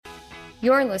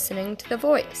You're listening to The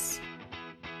Voice.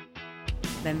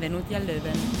 Benvenuti a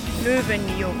Leuven. Leuven,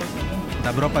 Jochen.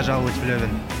 Добро пожаловать в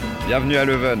Leuven. Bienvenue à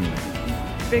Leuven.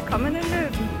 Willkommen in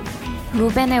Leuven.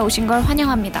 루벤에 오신 걸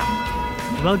환영합니다.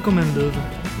 Welcome in Leuven.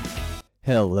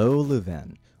 Hello,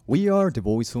 Leuven. We are The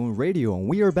Voice on Radio and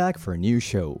we are back for a new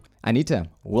show. Anita,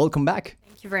 welcome back.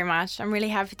 Thank you very much. I'm really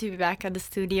happy to be back at the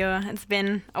studio. It's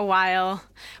been a while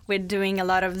with doing a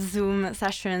lot of Zoom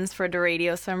sessions for the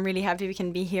radio, so I'm really happy we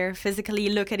can be here physically,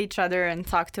 look at each other and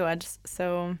talk to us.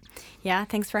 So yeah,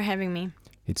 thanks for having me.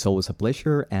 It's always a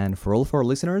pleasure, and for all of our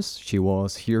listeners, she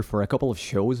was here for a couple of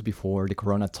shows before the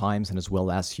Corona times and as well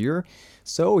last year.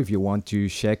 So if you want to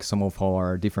check some of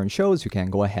our different shows, you can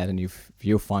go ahead and if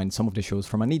you find some of the shows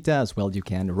from Anita as well, you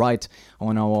can write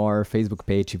on our Facebook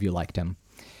page if you like them.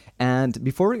 And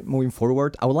before moving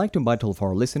forward, I would like to invite all of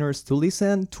our listeners to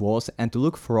listen to us and to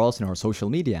look for us in our social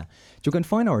media. You can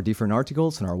find our different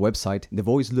articles on our website,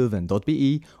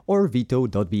 thevoiceleuven.be or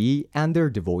vito.be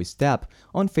under The Voice tab,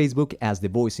 on Facebook as The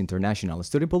Voice International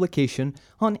Student Publication,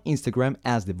 on Instagram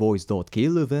as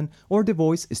thevoice.kleuven or The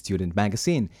Voice Student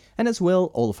Magazine, and as well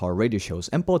all of our radio shows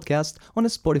and podcasts on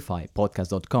Spotify,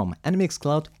 podcast.com, and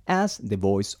Mixcloud as The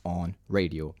Voice on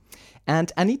Radio.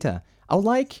 And Anita, I would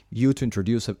like you to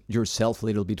introduce yourself a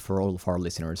little bit for all of our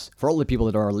listeners, for all the people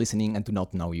that are listening and do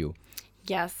not know you.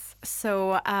 Yes,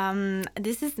 so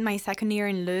this is my second year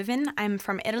in Leuven. I'm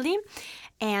from Italy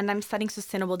and I'm studying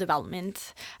sustainable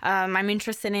development. I'm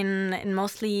interested in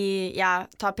mostly,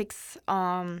 topics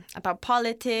about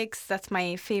politics. That's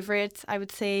my favorite, I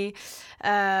would say.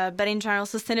 But in general,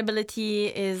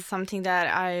 sustainability is something that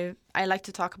I like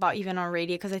to talk about even on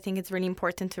radio because I think it's really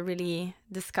important to really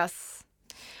discuss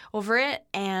over it.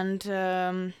 And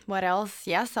what else?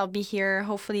 Yes, I'll be here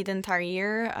hopefully the entire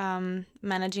year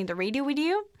managing the radio with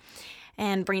you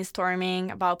and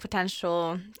brainstorming about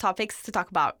potential topics to talk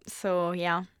about. So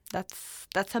yeah, that's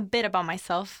a bit about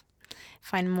myself.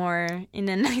 Find more in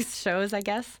the next shows, I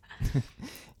guess.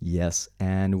 Yes,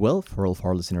 and well, for all of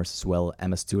our listeners as well,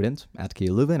 I'm a student at KU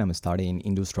Leuven. I'm studying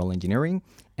industrial engineering,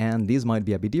 and this might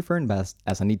be a bit different, but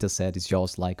as Anita said, it's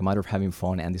just like a matter of having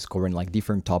fun and discovering like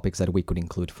different topics that we could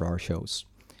include for our shows.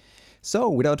 So,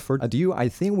 without further ado, I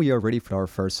think we are ready for our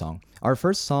first song. Our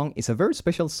first song is a very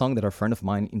special song that a friend of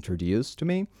mine introduced to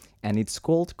me, and it's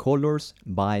called Colors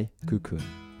by Cocoon.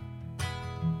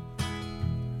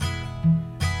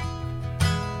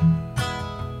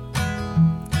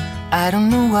 I don't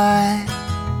know why,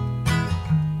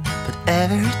 but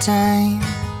every time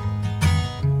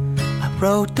I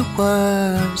wrote the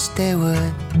words, they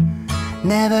would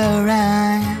never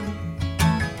rhyme.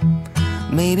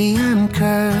 Maybe I'm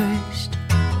cursed,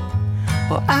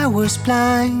 or I was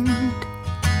blind.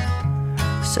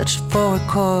 Searched for a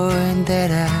chord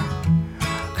that I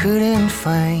couldn't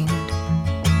find.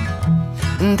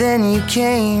 And then you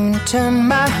came and turned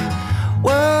my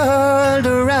world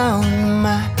around,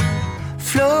 my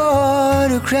floor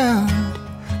to ground.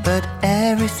 But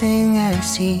everything I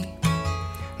see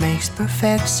makes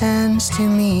perfect sense to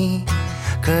me.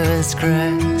 'Cause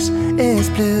grass is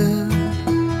blue,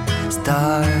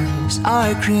 stars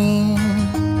are green,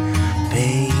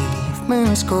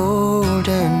 pavements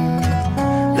golden,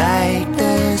 like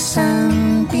the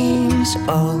sunbeams.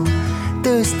 All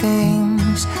those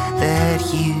things that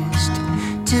used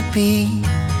to be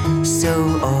so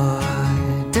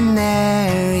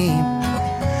ordinary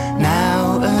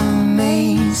now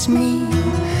amaze me,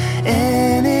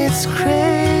 and it's crazy.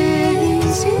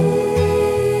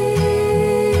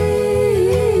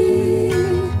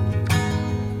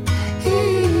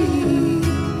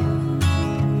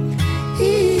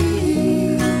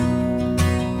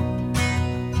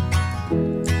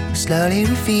 Slowly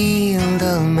revealed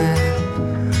all my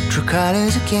true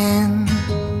colors again,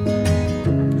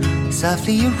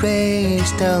 softly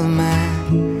erased all my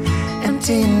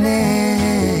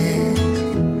emptiness.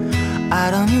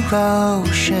 Out on your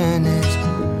ocean is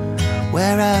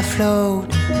where I float,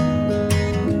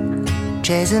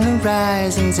 chasing the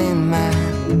horizons in my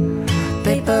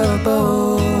paper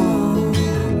boat.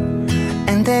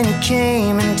 And then you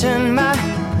came and turned my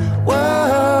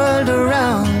world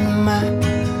around, my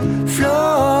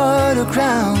floor to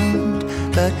ground.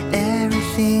 But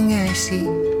everything I see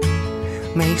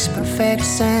makes perfect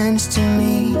sense to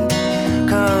me.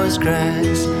 'Cause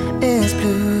grass is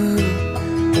blue,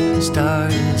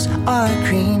 stars are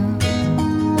green,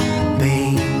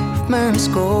 pavements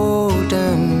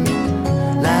golden,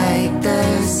 like the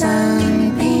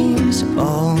sunbeams.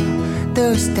 All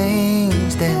those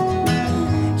things that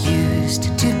used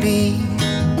to be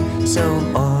so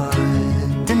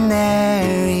ordinary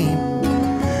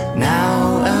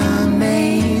now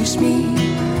amaze me.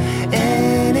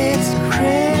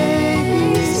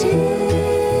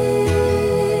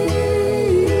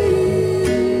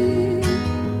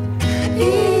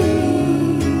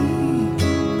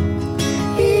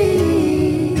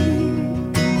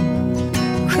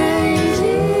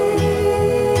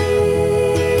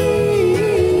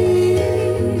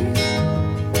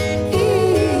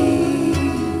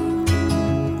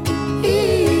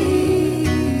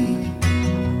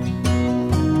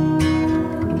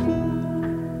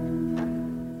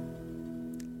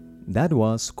 that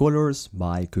was Colors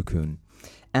by Cocoon.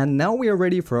 And now we are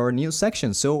ready for our new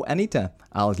section. So Anita,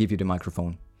 I'll give you the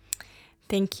microphone.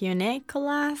 Thank you,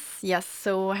 Nicholas. Yes,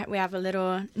 so we have a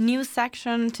little news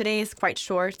section. Today is quite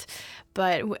short,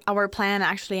 but our plan,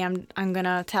 actually, I'm going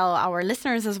to tell our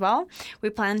listeners as well. We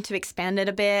plan to expand it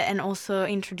a bit and also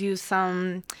introduce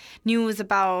some news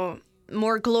about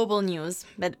more global news,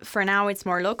 but for now it's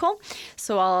more local.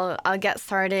 So I'll get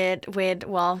started with,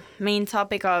 main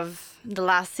topic of the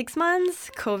last 6 months,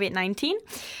 COVID-19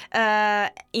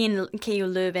 in KU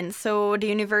Leuven. So the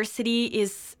university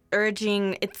is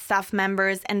urging its staff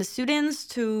members and the students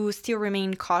to still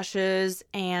remain cautious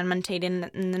and maintain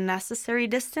the necessary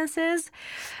distances.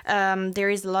 There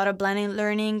is a lot of blended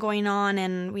learning going on,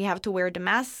 and we have to wear the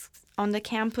masks on the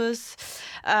campus.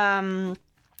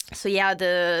 So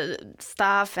the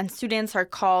staff and students are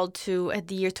called to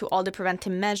adhere to all the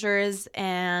preventive measures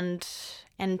and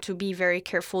to be very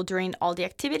careful during all the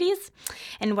activities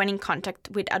and when in contact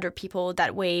with other people.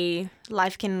 That way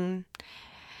life can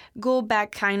go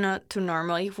back kind of to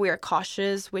normal if we are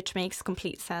cautious, which makes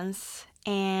complete sense.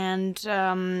 And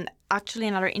actually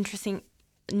another interesting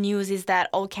news is that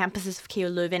all campuses of KU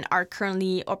Leuven are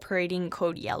currently operating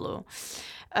code yellow.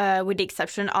 With the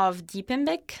exception of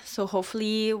Diepenbeek. So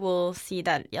hopefully we'll see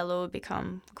that yellow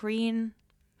become green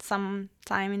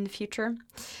sometime in the future,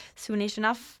 soonish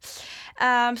enough.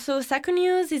 So second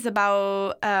news is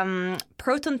about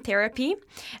proton therapy.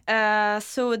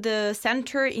 So the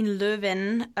center in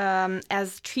Leuven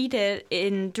has treated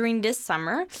during this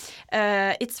summer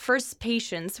its first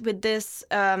patients with this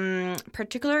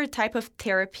particular type of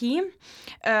therapy,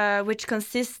 which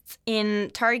consists in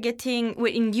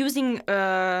using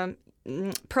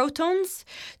protons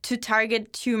to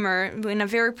target tumor in a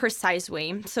very precise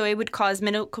way. So it would cause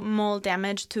minimal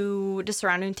damage to the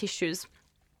surrounding tissues.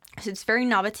 So it's very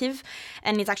innovative,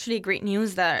 and it's actually great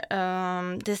news that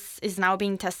this is now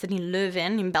being tested in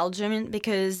Leuven, in Belgium,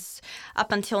 because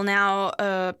up until now,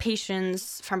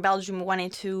 patients from Belgium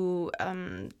wanted to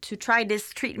try this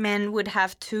treatment would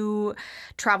have to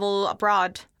travel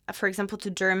abroad, for example, to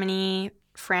Germany,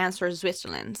 France, or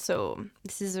Switzerland. So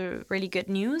this is a really good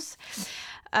news.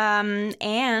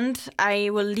 And I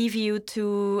will leave you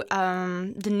to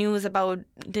the news about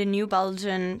the new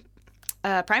Belgian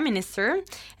Prime Minister,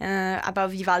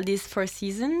 about Vivaldi's Four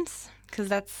Seasons, because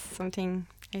that's something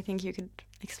I think you could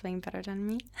explain better than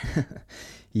me.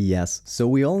 Yes, so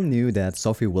we all knew that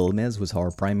Sophie Wilmès was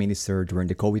our Prime Minister during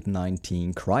the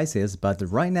COVID-19 crisis, but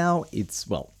right now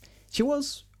she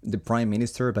was the Prime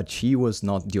Minister, but she was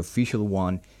not the official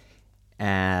one,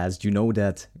 as you know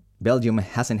that Belgium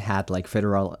hasn't had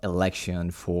federal election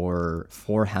for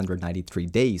 493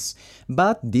 days.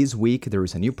 But this week there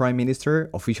is a new Prime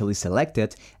Minister officially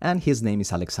selected, and his name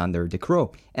is Alexander De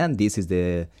Croo, and this is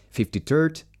the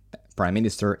 53rd Prime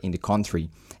Minister in the country.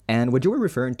 And what you were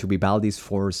referring to Vivaldi's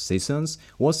Four Seasons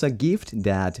was a gift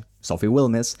that Sophie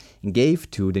Wilmès gave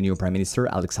to the new Prime Minister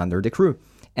Alexander De Croo.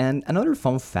 And another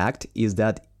fun fact is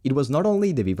that it was not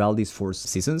only the Vivaldi's Four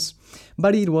Seasons,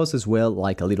 but it was as well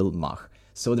a little mug.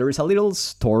 So there is a little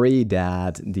story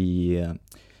that the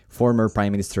former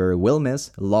Prime Minister Wilmès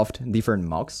loved different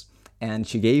mugs, and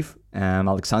she gave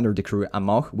Alexander De Croo a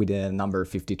mug with the number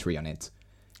 53 on it.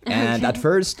 And at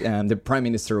first, the Prime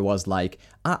Minister was like,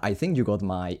 I think you got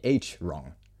my age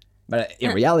wrong. But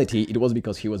in reality, it was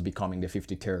because he was becoming the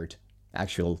 53rd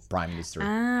actual Prime Minister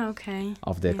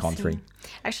of the country.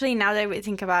 Actually, now that we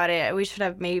think about it, we should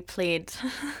have maybe played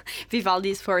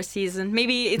Vivaldi's Four Seasons.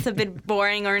 Maybe it's a bit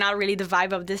boring or not really the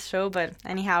vibe of this show, but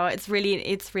anyhow, it's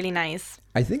really nice.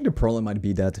 I think the problem might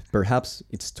be that perhaps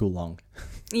it's too long.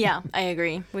 Yeah, I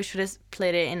agree. We should have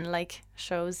played it in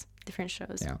different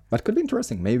shows. Yeah, but could be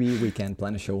interesting. Maybe we can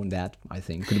plan a show on that. I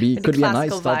think could be a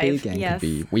nice topic, and yes.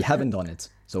 We haven't done it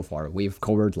so far. We've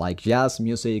covered jazz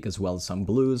music as well as some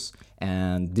blues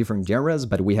and different genres,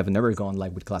 but we have never gone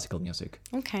with classical music.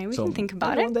 Okay, we can think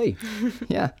about it one day.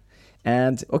 Yeah.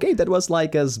 And okay, that was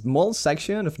a small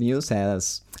section of news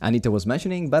as Anita was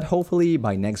mentioning, but hopefully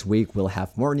by next week we'll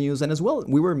have more news. And as well,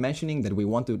 we were mentioning that we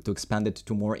want to expand it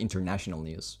to more international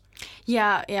news.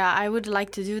 Yeah, I would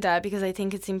like to do that because I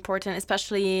think it's important,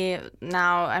 especially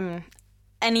now.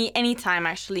 Any time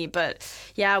actually, but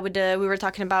yeah, we were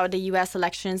talking about the U.S.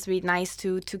 elections. It'd be nice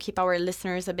to keep our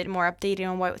listeners a bit more updated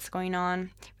on what's going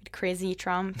on crazy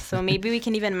Trump. So maybe we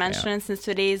can even mention it since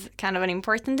today is kind of an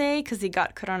important day because he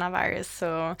got coronavirus.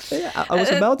 So yeah, I was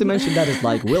about to mention that. It's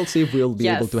like, we'll see if we'll be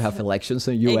able to have elections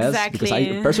in the US because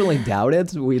I personally doubt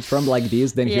it. With Trump like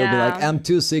this, then he'll be like, I'm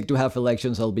too sick to have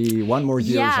elections. I'll be one more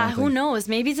year or something. Who knows?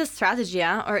 Maybe it's a strategy,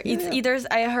 yeah? Or it's either,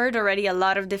 I heard already a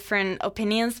lot of different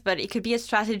opinions, but it could be a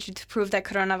strategy to prove that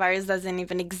coronavirus doesn't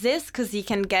even exist because he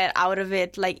can get out of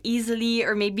it like easily,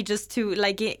 or maybe just to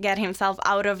like get himself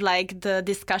out of like the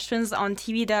discussions on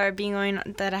TV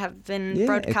that have been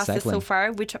broadcasted so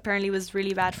far, which apparently was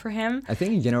really bad for him. I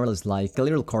think in general it's like a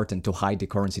little curtain to hide the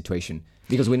current situation.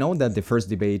 Because we know that the first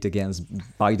debate against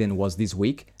Biden was this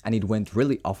week, and it went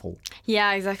really awful.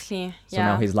 Yeah, exactly. So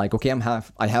now he's like, okay,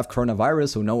 I have coronavirus,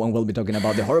 so no one will be talking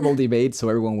about the horrible debate, so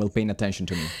everyone will pay attention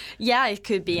to me. Yeah, it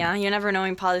could be. You never know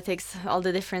in politics all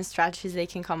the different strategies they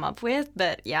can come up with.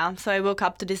 But yeah, so I woke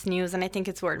up to this news, and I think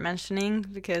it's worth mentioning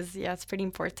because, it's pretty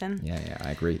important. Yeah,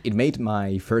 I agree. It made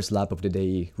my first lap of the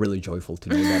day really joyful to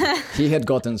know that he had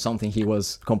gotten something he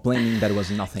was complaining that was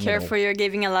nothing at all. Careful, you're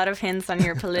giving a lot of hints on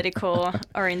your political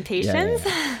orientations.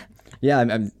 Yeah,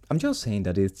 I'm just saying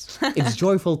that it's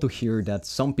joyful to hear that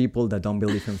some people that don't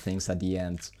believe in things at the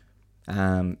end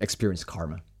experience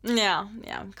karma. Yeah,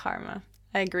 karma.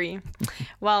 I agree.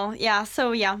 Well,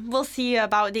 so we'll see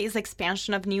about this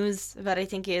expansion of news, but I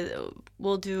think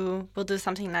we'll do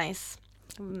something nice,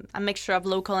 a mixture of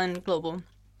local and global.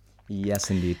 Yes,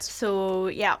 indeed.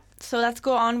 So let's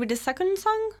go on with the second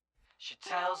song. She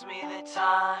tells me that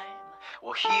time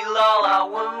will heal all our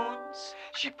wounds.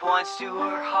 She points to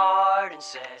her heart and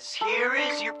says, here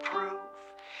is your proof.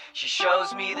 She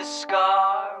shows me the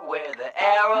scar where the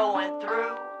arrow went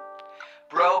through.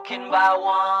 Broken by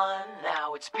one,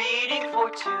 now it's beating for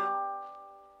two.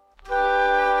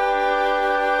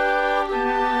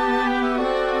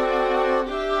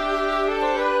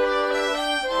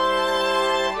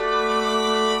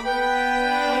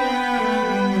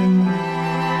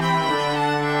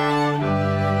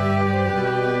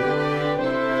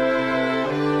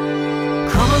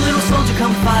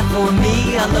 Come fight for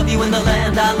me. I love you in the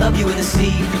land, I love you in the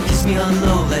sea. Kiss me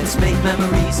hello, let's make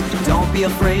memories. Don't be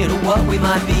afraid of what we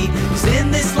might be. Cause in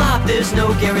this life there's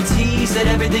no guarantees that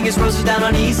everything is roses down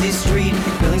on easy street.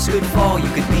 Feelings could fall,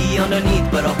 you could be underneath,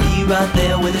 but I'll be right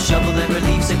there with a shovel and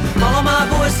relief. Sing, follow my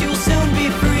voice, you will soon be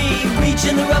free. Reach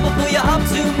in the rebel, pull you up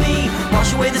to me.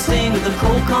 Wash away the stain with the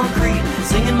cold concrete.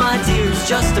 Singing my tears,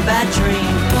 just a bad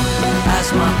dream. As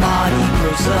my body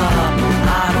grows up,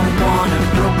 I don't wanna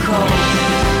grow cold.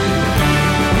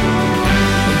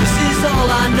 This is all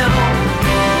I know.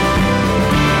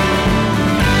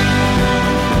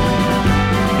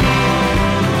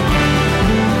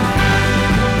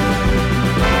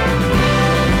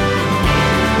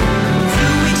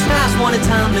 2 weeks past, wanted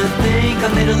time to think. I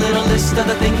made a little list of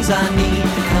the things I need.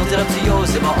 Held it up to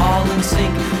yours, they were all in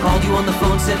sync. Called you on the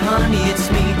phone, said honey, it's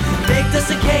me. Baked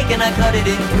us a cake and I cut it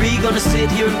in 3. Gonna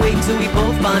sit here and wait till we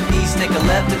both find peace. Take a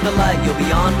left at the light, you'll be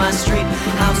on my street.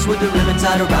 House with the ribbon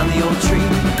tied around the old tree.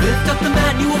 Lift up the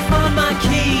mat, you will find my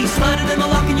key. Slide it in the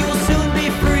lock and you will soon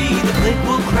be free. The click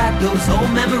will crack those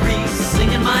old memories.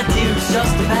 Singing my tears,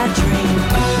 just a bad dream.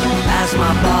 As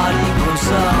my body grows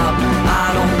up,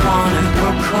 I don't wanna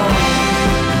grow cold.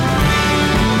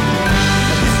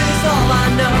 This is all I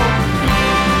know.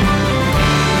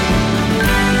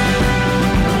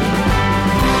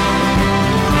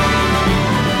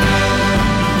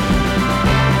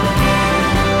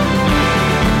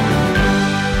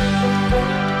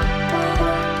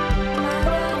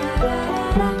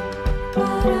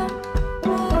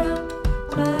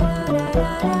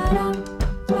 Ba-dum.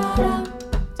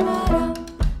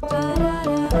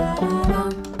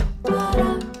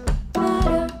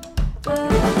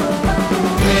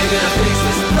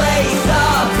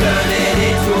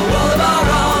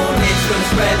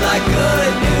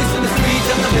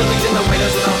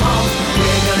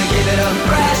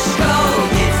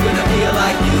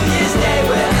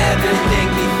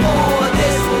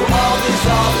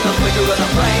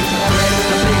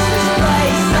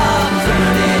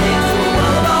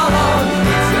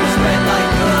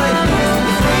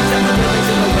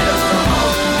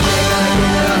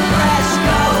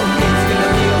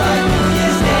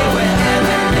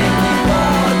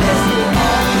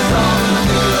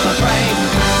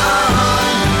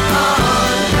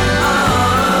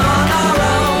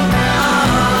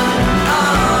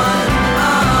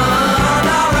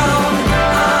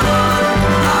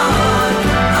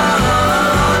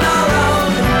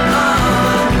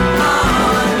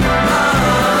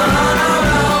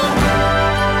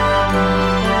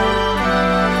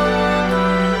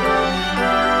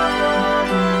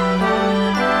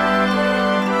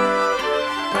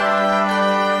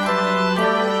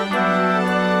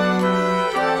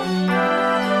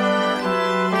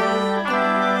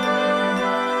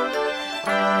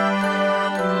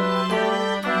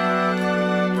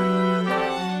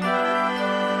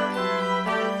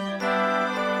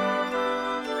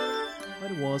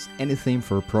 was Anything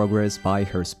for Progress by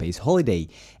Her Space Holiday.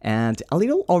 And a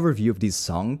little overview of this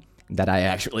song that I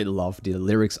actually love. The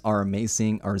lyrics are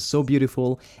amazing, are so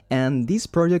beautiful, and this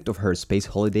project of Her Space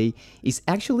Holiday is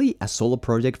actually a solo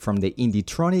project from the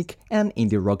indie-tronic and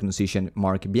indie rock musician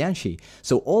Mark Bianchi.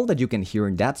 So all that you can hear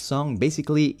in that song,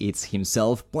 basically it's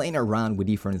himself playing around with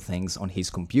different things on his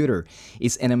computer.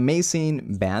 It's an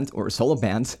amazing band, or solo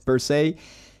band per se,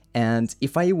 and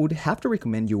if I would have to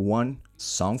recommend you one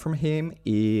song from him,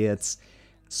 it's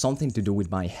Something to Do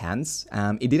with My Hands.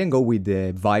 It didn't go with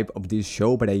the vibe of this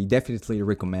show, but I definitely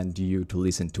recommend you to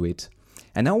listen to it.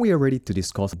 And now we are ready to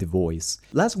discuss The Voice.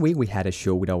 Last week we had a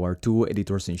show with our two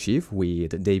editors-in-chief,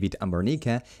 with David and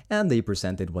Bernica, and they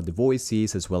presented what The Voice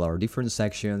is, as well as our different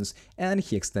sections, and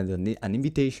he extended an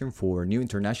invitation for new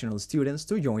international students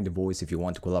to join The Voice if you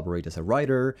want to collaborate as a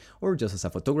writer, or just as a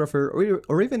photographer,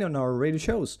 or even on our radio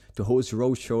shows, to host your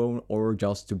own show, or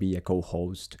just to be a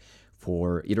co-host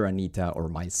for either Anita or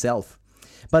myself.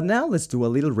 But now let's do a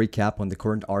little recap on the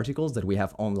current articles that we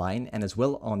have online, and as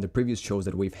well on the previous shows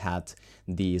that we've had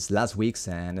these last weeks,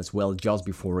 and as well just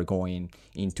before going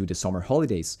into the summer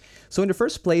holidays. So in the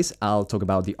first place, I'll talk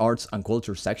about the arts and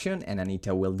culture section, and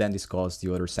Anita will then discuss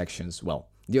the other sections,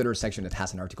 the other section that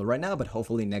has an article right now, but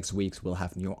hopefully next week we'll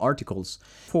have new articles.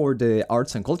 For the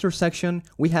arts and culture section,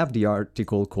 we have the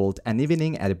article called An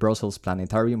Evening at the Brussels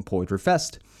Planetarium Poetry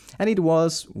Fest. And it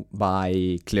was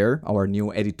by Claire, our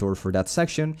new editor for that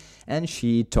section, and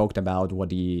she talked about what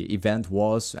the event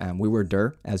was, and we were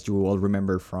there, as you all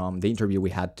remember from the interview we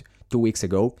had 2 weeks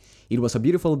ago. It was a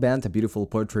beautiful event, a beautiful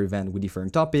poetry event with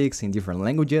different topics in different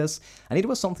languages, and it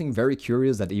was something very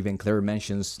curious that even Claire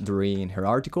mentions during her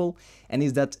article, and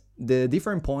is that the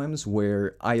different poems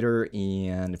were either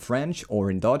in French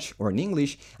or in Dutch or in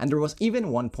English, and there was even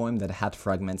one poem that had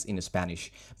fragments in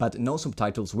Spanish, but no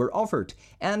subtitles were offered.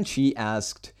 And she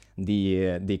asked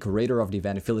the curator of the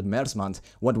event, Philip Mersmant,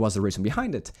 what was the reason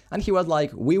behind it. And he was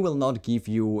like, we will not give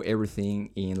you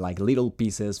everything in like little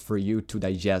pieces for you to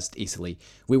digest easily.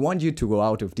 We want you to go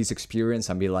out of this experience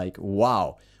and be like,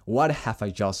 wow, what have I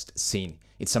just seen?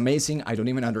 It's amazing, I don't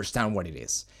even understand what it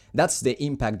is. That's the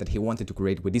impact that he wanted to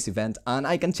create with this event, and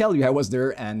I can tell you I was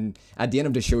there, and at the end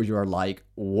of the show you are like,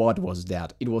 what was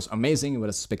that? It was amazing, it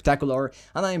was spectacular,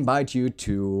 and I invite you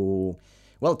to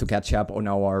catch up on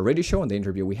our radio show and the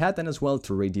interview we had, and as well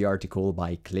to read the article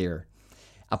by Claire.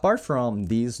 Apart from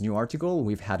this new article,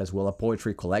 we've had as well a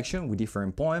poetry collection with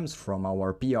different poems from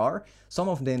our PR. Some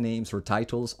of the names or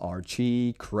titles are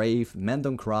Chi, Crave, Men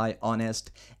Don't Cry,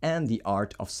 Honest, and The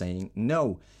Art of Saying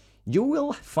No. You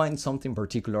will find something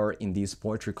particular in this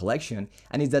poetry collection,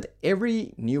 and it's that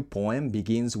every new poem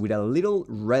begins with a little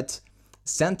red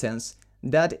sentence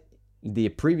that the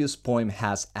previous poem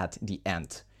has at the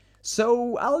end.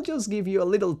 So I'll just give you a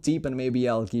little tip, and maybe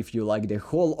I'll give you like the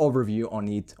whole overview on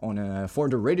it for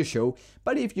the radio show.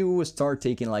 But if you start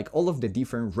taking like all of the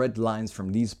different red lines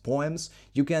from these poems,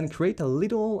 you can create a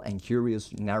little and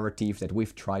curious narrative that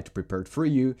we've tried to prepare for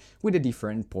you with the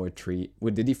different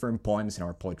poems in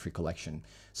our poetry collection.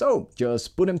 So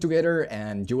just put them together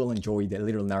and you will enjoy the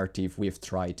little narrative we've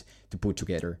tried to put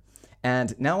together.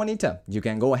 And now, Anita, you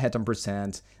can go ahead and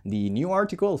present the new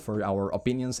article for our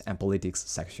opinions and politics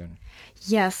section.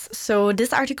 Yes, so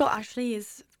this article actually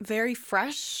is very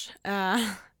fresh,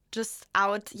 just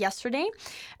out yesterday.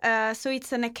 So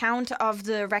it's an account of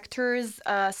the rector's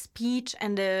speech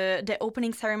and the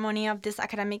opening ceremony of this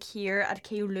academic year at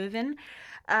KU Leuven.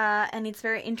 And it's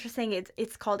very interesting.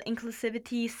 It's called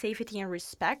Inclusivity, Safety and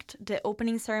Respect, the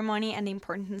opening ceremony and the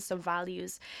importance of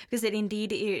values. Because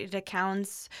it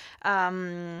accounts,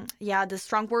 the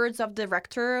strong words of the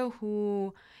rector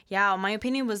who, in my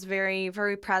opinion, was very,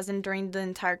 very present during the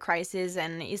entire crisis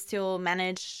and is still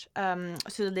managed to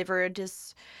deliver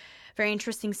this very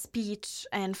interesting speech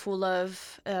and full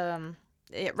of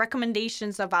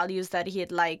recommendations of values that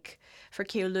he'd like for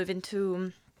KU Leuven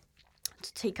to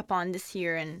take upon this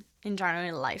year and in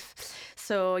general life.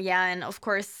 So and of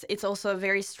course it's also a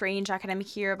very strange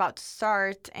academic year about to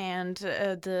start, and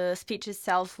the speech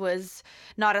itself was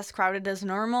not as crowded as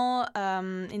normal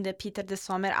in the Peter de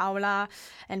Sommer aula,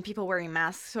 and people wearing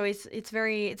masks. So it's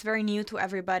very new to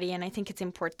everybody, and I think it's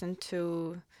important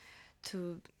to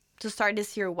start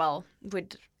this year well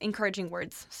with encouraging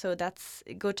words. So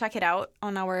go check it out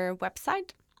on our website,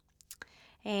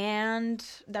 and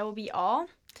that will be all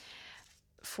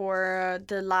for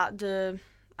the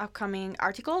upcoming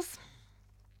articles.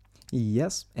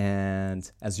 Yes,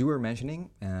 and as you were mentioning,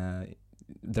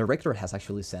 the rector has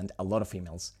actually sent a lot of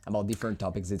emails about different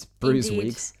topics. It's previous Indeed.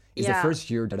 weeks. It's the first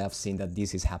year that I've seen that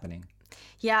this is happening.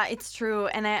 Yeah, it's true,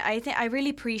 and I think I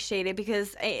really appreciate it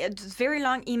because it's very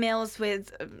long emails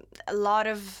with a lot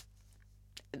of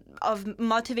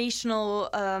motivational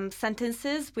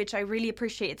sentences, which I really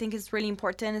appreciate. I think it's really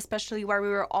important, especially where we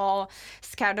were all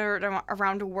scattered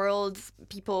around the world.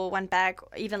 People went back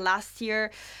even last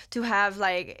year to have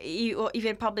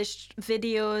even published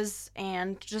videos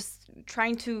and just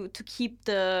trying to keep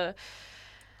the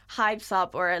hypes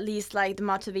up, or at least like the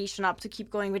motivation up to keep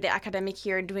going with the academic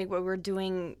year and doing what we're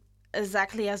doing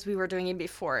exactly as we were doing it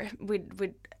before,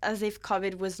 with as if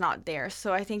COVID was not there.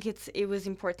 So I think it was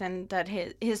important that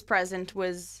his presence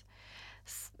was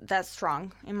that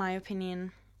strong, in my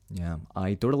opinion. Yeah,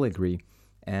 I totally agree.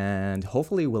 And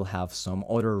hopefully we'll have some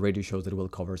other radio shows that will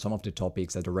cover some of the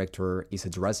topics that the rector is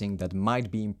addressing that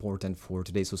might be important for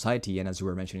today's society, and as you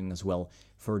were mentioning as well,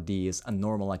 for this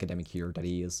normal academic year that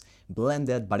is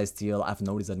blended, but still I've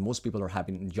noticed that most people are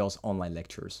having just online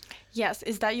lectures. Yes,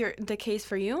 is that the case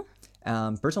for you?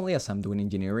 Personally, as I'm doing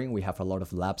engineering, we have a lot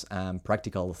of labs and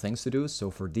practical things to do.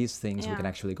 So for these things, we can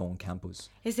actually go on campus.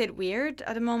 Is it weird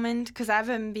at the moment? Because I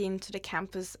haven't been to the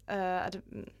campus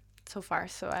so far,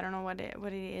 so I don't know what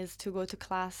it is to go to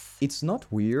class. It's not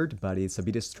weird, but it's a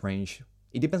bit strange.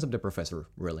 It depends on the professor,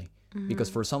 really. Mm-hmm. Because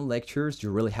for some lectures,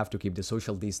 you really have to keep the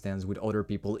social distance with other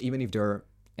people, even if they're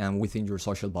within your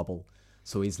social bubble.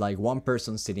 So it's like one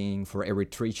person sitting for every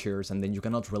 3 chairs, and then you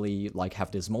cannot really have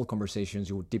the small conversations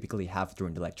you would typically have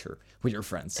during the lecture with your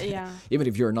friends. Yeah. Even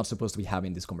if you're not supposed to be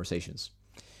having these conversations.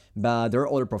 But there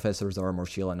are other professors that are more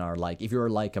chill and are like, if you're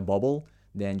like a bubble,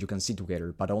 then you can sit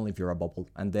together, but only if you're a bubble.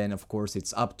 And then, of course,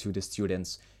 it's up to the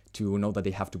students to know that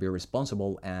they have to be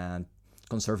responsible and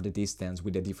conserve the distance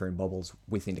with the different bubbles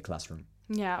within the classroom.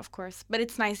 Yeah, of course. But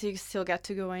it's nice you still get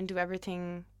to go and do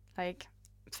everything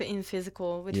in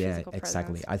physical, with physical presence. Yeah,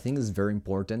 exactly. I think it's very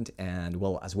important. And,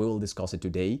 well, as we will discuss it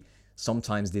today,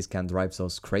 sometimes this can drive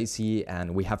us crazy,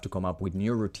 and we have to come up with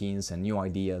new routines and new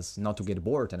ideas, not to get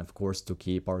bored, and of course to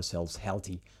keep ourselves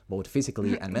healthy, both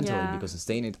physically and mentally, because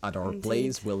staying at our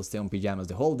place, we'll stay on pajamas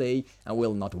the whole day, and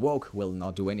we'll not walk, we'll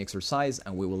not do any exercise,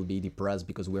 and we will be depressed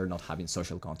because we're not having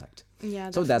social contact. Yeah,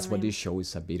 so that's what this show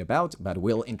is a bit about, but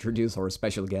we'll introduce our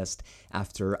special guest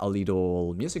after a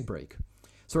little music break.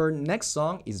 So our next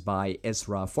song is by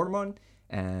Ezra Foreman.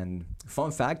 And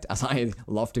fun fact, as I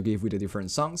love to give with the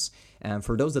different songs, and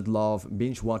for those that love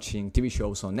binge watching TV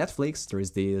shows on Netflix, there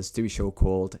is this TV show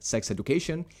called Sex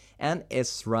Education, and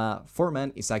Ezra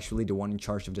Foreman is actually the one in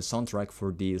charge of the soundtrack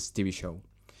for this TV show.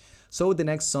 So the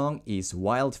next song is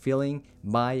Wild Feeling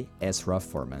by Ezra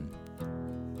Foreman.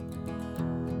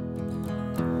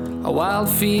 A wild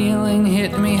feeling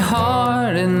hit me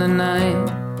hard in the night.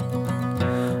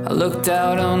 I looked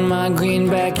out on my green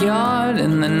backyard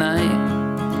in the night.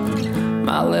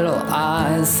 My little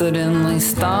eyes suddenly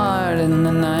starred and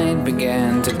the night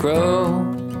began to grow.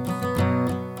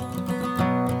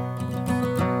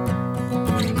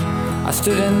 I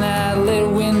stood in that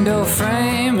little window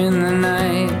frame in the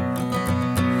night.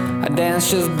 I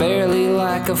danced just barely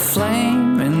like a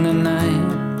flame in the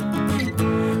night.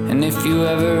 And if you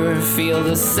ever feel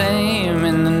the same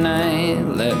in the night,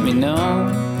 let me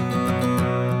know.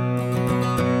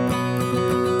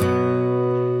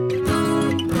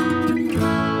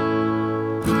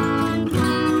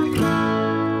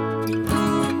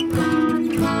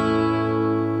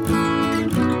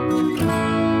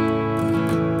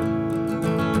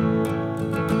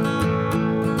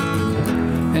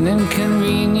 An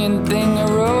inconvenient thing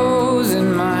arose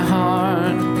in my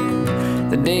heart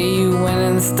the day you went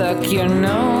and stuck your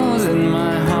nose in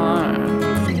my heart,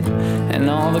 and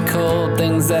all the cold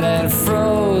things that had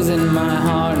froze in my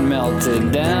heart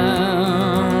melted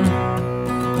down.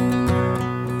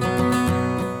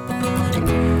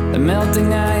 The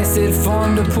melting ice, it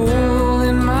formed a pool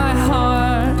in my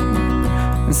heart,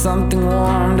 and something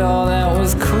warmed all that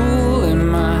was cool in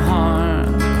my heart.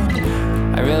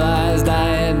 I realized I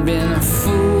had been a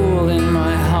fool in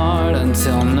my heart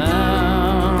until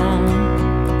now.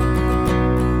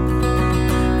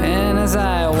 And as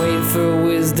I wait for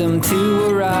wisdom to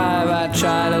arrive, I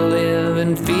try to live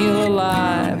and feel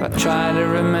alive. I try to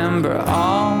remember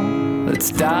all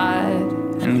that's died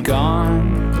and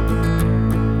gone.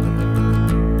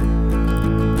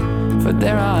 For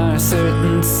there are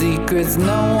certain secrets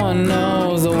no one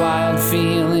knows. A wild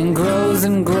feeling grows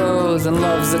and grows, and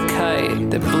love's a kite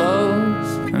that blows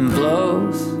and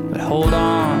blows, but hold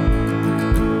on.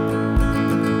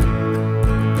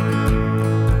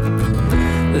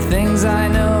 The things I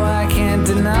know I can't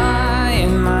deny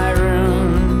in my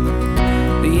room.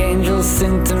 The angels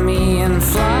sing to me and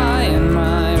fly in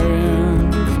my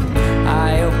room.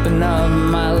 I open up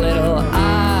my little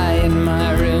eye in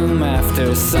my room after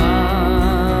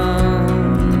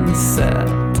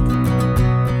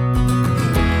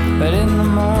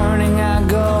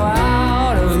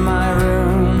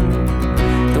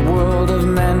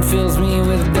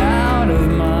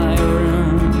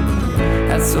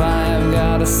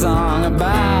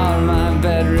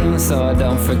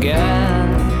forget.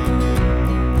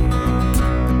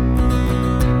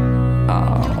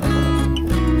 Oh.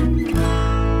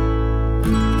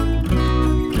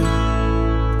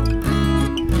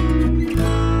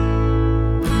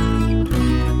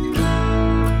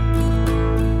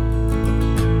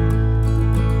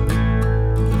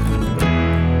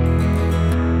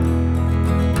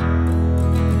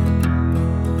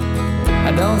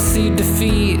 I don't see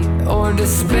defeat or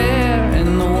despair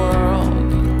in the world.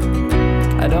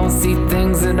 I don't see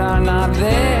things that are not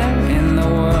there in the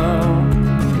world.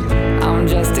 I'm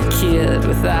just a kid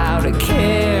without a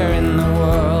care in the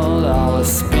world, all a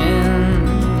spin.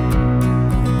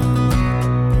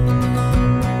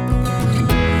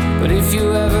 But if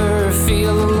you ever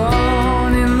feel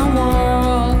alone in the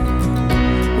world,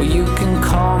 well, you can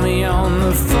call me on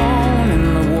the phone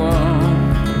in the world.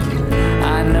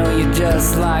 I know you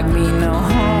just like me, no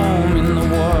home in the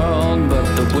world but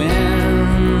the wind.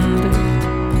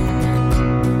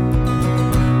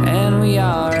 And we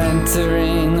are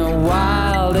entering a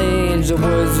wild age. The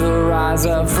words will rise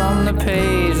up from the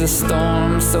page. The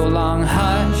storm so long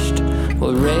hushed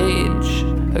will rage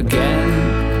again.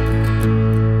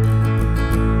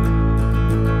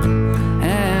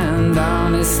 And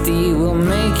honesty will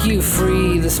make you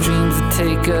free. The streams that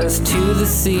take us to the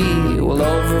sea will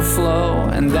overflow,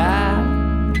 and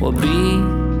that will be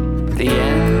the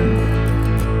end.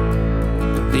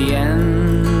 The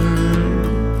end.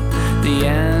 The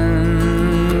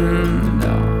end.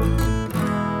 Oh.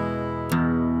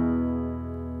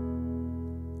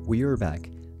 We are back.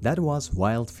 That was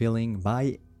Wild Feeling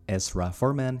by Ezra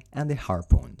Foreman and the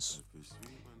Harpoons.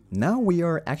 Now we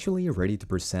are actually ready to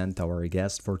present our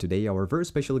guest for today, our very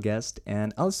special guest,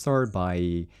 and I'll start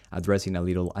by addressing a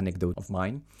little anecdote of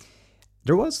mine.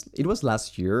 It was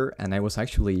last year, and I was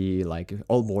actually like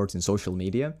all bored in social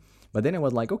media, but then I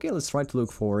was like, okay, let's try to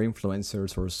look for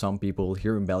influencers or some people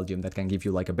here in Belgium that can give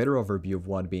you like a better overview of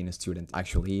what being a student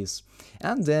actually is.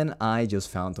 And then I just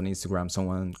found on Instagram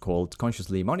someone called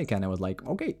Consciously Monica, and I was like,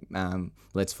 okay,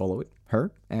 let's follow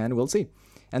her and we'll see.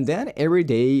 And then every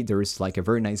day there is like a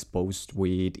very nice post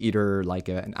with either like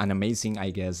an amazing, I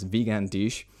guess, vegan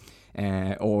dish,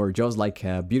 or just like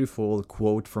a beautiful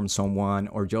quote from someone,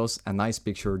 or just a nice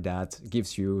picture that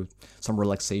gives you some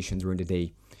relaxation during the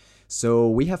day. So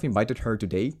we have invited her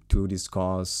today to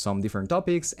discuss some different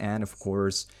topics, and of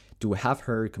course to have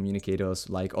her communicate us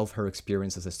like all of her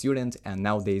experience as a student and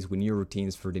nowadays with new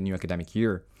routines for the new academic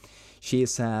year. She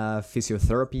is a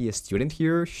physiotherapy student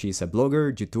here. She's a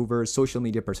blogger, YouTuber, social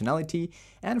media personality,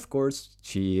 and of course,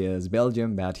 she is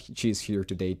Belgian, but she's here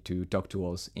today to talk to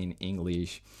us in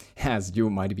English, as you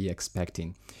might be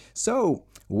expecting. So,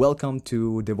 welcome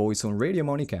to The Voice on Radio,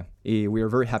 Monica. We are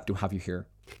very happy to have you here.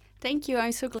 Thank you.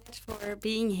 I'm so glad for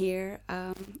being here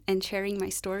and sharing my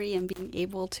story and being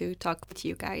able to talk with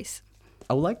you guys.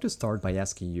 I would like to start by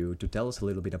asking you to tell us a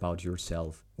little bit about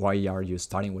yourself. Why are you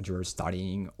studying what you're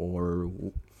studying? Or,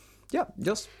 yeah,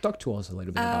 just talk to us a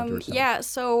little bit about yourself. Yeah,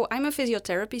 so I'm a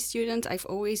physiotherapy student. I've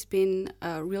always been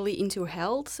really into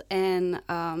health and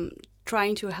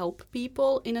trying to help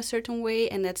people in a certain way.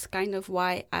 And that's kind of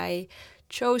why I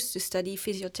chose to study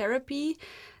physiotherapy.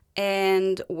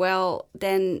 And well,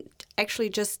 then actually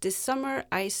just this summer,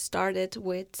 I started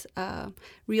with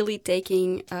really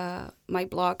taking my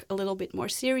blog a little bit more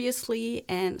seriously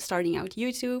and starting out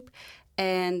YouTube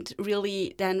and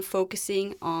really then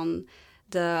focusing on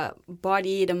the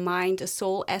body, the mind, the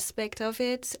soul aspect of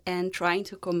it and trying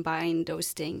to combine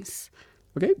those things.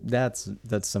 Okay, that's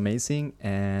amazing.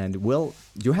 And well,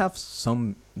 you have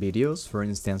some videos. For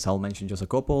instance, I'll mention just a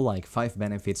couple, like 5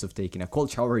 benefits of taking a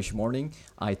cold shower each morning.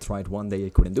 I tried one day, I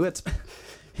couldn't do it.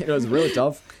 It was really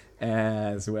tough.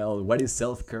 As well, what is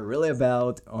self-care really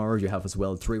about? Or you have as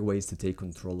well 3 ways to take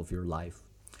control of your life.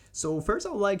 So first,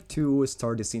 I would like to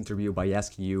start this interview by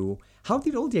asking you, how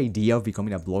did all the idea of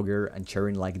becoming a blogger and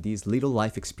sharing like these little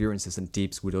life experiences and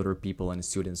tips with other people and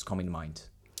students come in mind?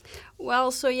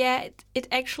 Well, so yeah, it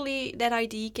actually, that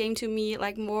idea came to me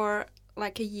like more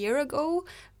like a year ago,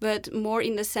 but more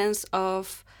in the sense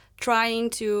of trying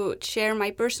to share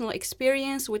my personal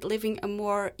experience with living a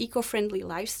more eco-friendly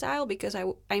lifestyle, because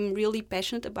I'm really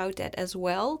passionate about that as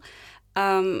well.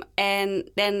 And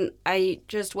then I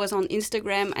just was on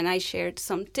Instagram and I shared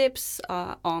some tips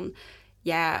on,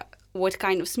 what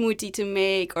kind of smoothie to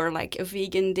make or like a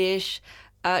vegan dish.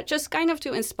 Just kind of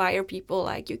to inspire people,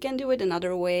 like you can do it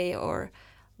another way, or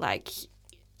like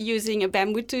using a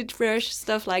bamboo toothbrush,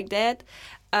 stuff like that.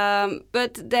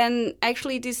 But then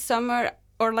actually this summer,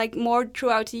 or like more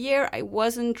throughout the year, I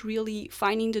wasn't really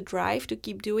finding the drive to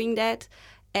keep doing that.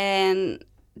 And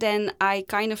then I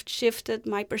kind of shifted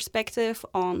my perspective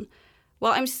on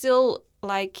well, I'm still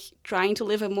like trying to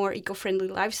live a more eco-friendly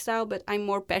lifestyle, but I'm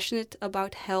more passionate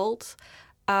about health.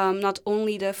 Not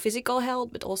only the physical health,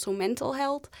 but also mental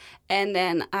health. And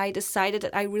then I decided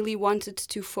that I really wanted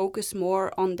to focus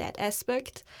more on that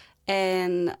aspect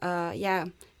and,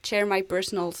 share my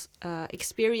personal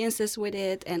experiences with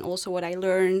it and also what I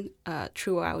learned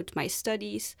throughout my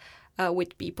studies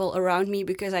with people around me,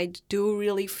 because I do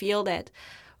really feel that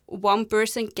one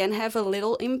person can have a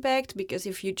little impact, because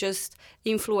if you just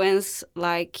influence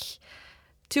like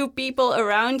 2 people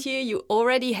around you, you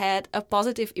already had a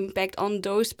positive impact on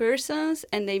those persons,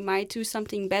 and they might do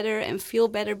something better and feel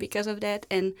better because of that.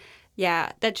 And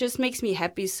yeah, that just makes me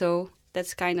happy. So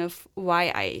that's kind of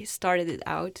why I started it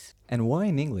out. And why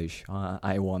in English,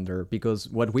 I wonder? Because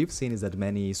what we've seen is that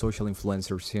many social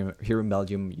influencers here in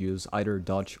Belgium use either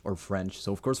Dutch or French.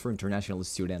 So of course for international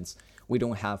students, we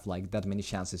don't have like that many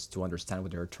chances to understand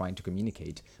what they're trying to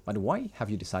communicate. But why have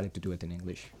you decided to do it in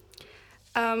English?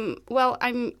 Well,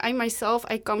 I myself,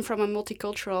 I come from a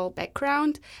multicultural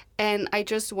background, and I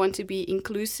just want to be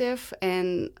inclusive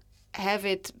and have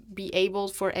it be able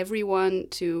for everyone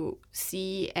to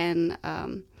see and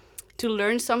to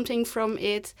learn something from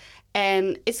it.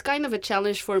 And it's kind of a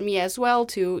challenge for me as well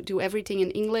to do everything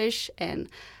in English. And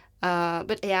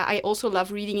but yeah, I also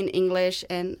love reading in English,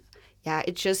 and yeah,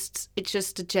 it's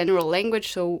just a general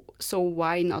language. So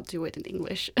why not do it in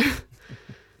English?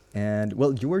 And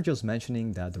well, you were just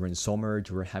mentioning that during summer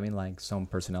you were having like some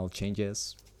personnel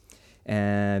changes,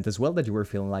 and as well that you were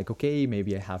feeling like, okay,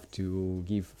 maybe I have to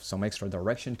give some extra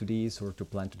direction to this or to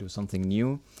plan to do something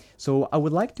new. So I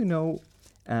would like to know,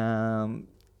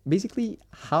 basically,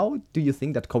 how do you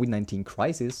think that COVID-19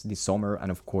 crisis this summer, and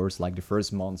of course like the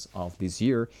first months of this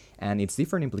year and its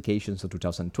different implications of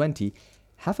 2020,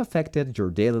 have affected your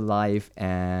daily life,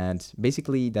 and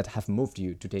basically that have moved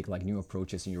you to take like new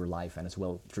approaches in your life and as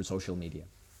well through social media?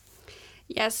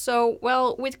 Yes, so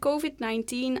well, with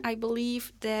COVID-19, I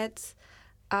believe that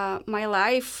my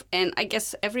life, and I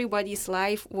guess everybody's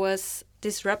life, was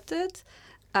disrupted.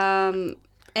 And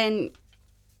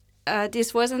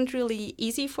this wasn't really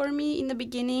easy for me in the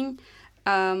beginning.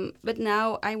 But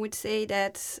now I would say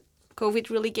that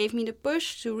COVID really gave me the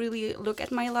push to really look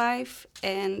at my life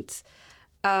and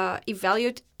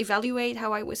evaluate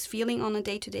how I was feeling on a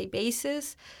day-to-day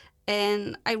basis.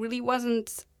 And I really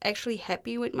wasn't actually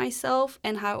happy with myself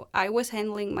and how I was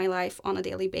handling my life on a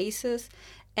daily basis.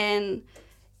 And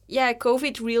yeah,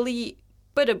 COVID really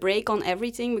put a break on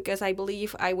everything, because I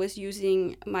believe I was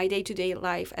using my day-to-day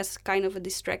life as kind of a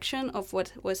distraction of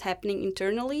what was happening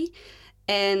internally.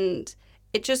 And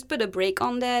it just put a break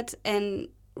on that and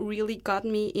really got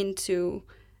me into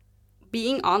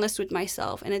being honest with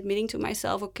myself and admitting to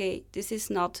myself, okay, this is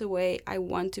not the way I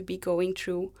want to be going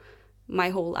through my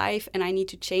whole life, and I need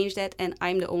to change that, and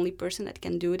I'm the only person that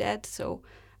can do that. So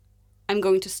I'm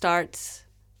going to start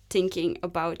thinking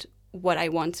about what I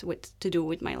want to do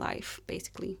with my life,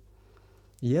 basically.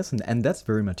 Yes, and that's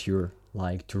very mature,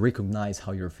 like to recognize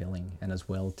how you're feeling and as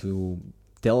well to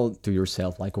tell to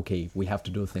yourself like, okay, we have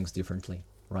to do things differently,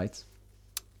 right?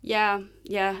 Yeah,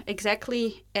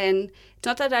 exactly. And it's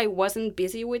not that I wasn't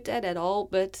busy with that at all,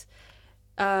 but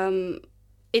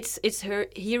it's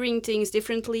hearing things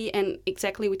differently, and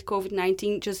exactly with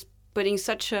COVID-19 just putting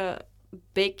such a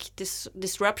big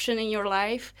disruption in your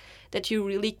life that you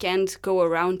really can't go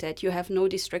around that. You have no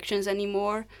distractions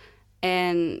anymore,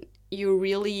 and you're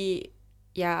really,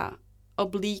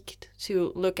 obliged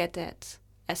to look at that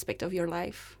aspect of your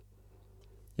life.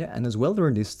 Yeah, and as well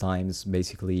during these times,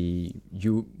 basically,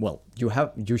 you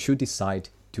should decide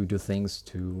to do things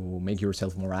to make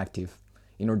yourself more active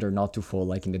in order not to fall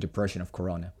like in the depression of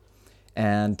Corona.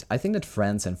 And I think that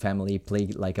friends and family play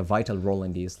like a vital role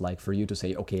in this, like for you to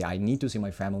say, okay, I need to see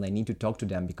my family, I need to talk to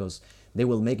them because they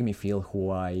will make me feel who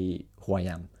I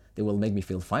am. They will make me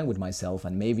feel fine with myself,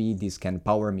 and maybe this can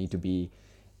empower me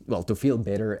to feel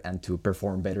better and to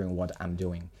perform better in what I'm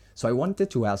doing. So I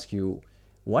wanted to ask you,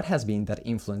 what has been that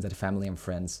influence that family and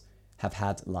friends have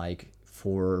had, like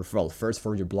first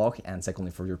for your blog and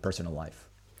secondly for your personal life?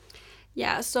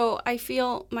 Yeah, so I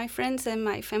feel my friends and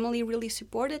my family really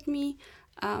supported me,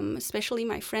 especially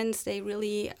my friends. They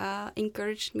really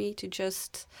encouraged me to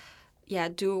just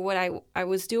do what I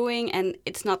was doing. And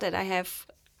it's not that I have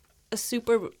a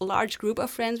super large group of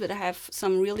friends, but I have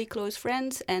some really close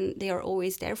friends, and they are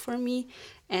always there for me.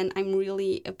 And I'm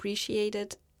really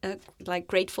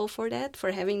grateful for that,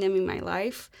 for having them in my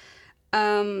life.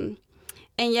 And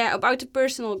about the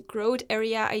personal growth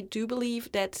area, I do believe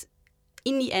that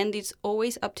in the end, it's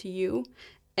always up to you,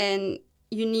 and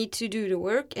you need to do the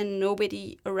work, and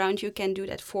nobody around you can do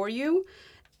that for you.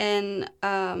 And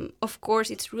of course,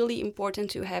 it's really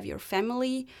important to have your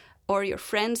family or your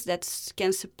friends that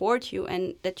can support you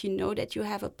and that you know that you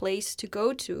have a place to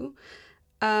go to.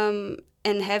 And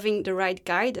having the right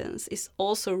guidance is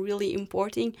also really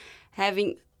important.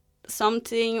 Having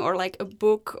something or like a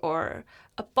book or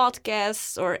a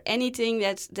podcast or anything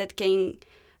that can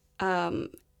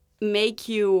make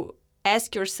you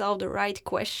ask yourself the right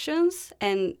questions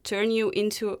and turn you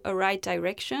into a right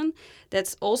direction.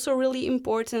 That's also really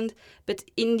important. But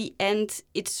in the end,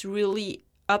 it's really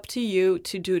up to you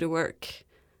to do the work.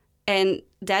 And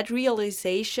that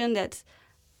realization that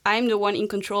I'm the one in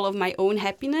control of my own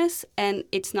happiness, and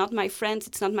it's not my friends,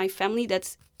 it's not my family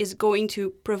that is going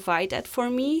to provide that for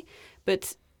me,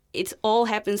 but it all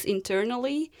happens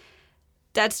internally.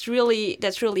 That's really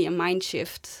a mind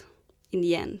shift in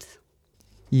the end.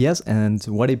 Yes, and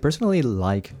what I personally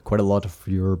like quite a lot of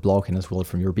your blog and as well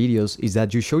from your videos is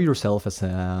that you show yourself as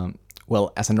a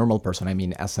normal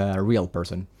person, as a real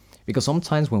person. Because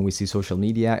sometimes when we see social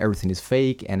media, everything is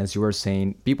fake, and as you were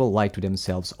saying, people lie to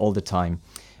themselves all the time.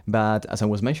 But as I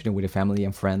was mentioning with the family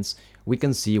and friends, we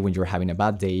can see when you're having a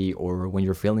bad day or when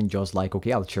you're feeling just like,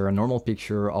 okay, I'll share a normal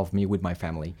picture of me with my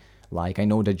family. Like, I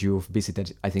know that you've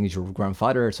visited, I think it's your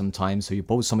grandfather sometimes, so you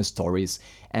post some stories.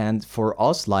 And for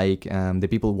us, like the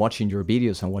people watching your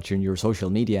videos and watching your social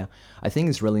media, I think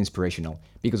it's really inspirational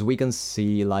because we can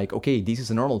see like, okay, this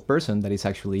is a normal person that is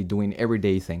actually doing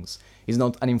everyday things. It's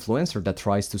not an influencer that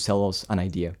tries to sell us an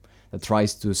idea, that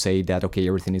tries to say that, okay,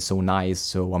 everything is so nice,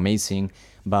 so amazing,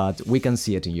 but we can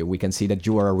see it in you. We can see that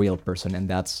you are a real person, and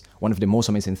that's one of the most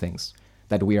amazing things.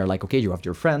 That we are like, okay, you have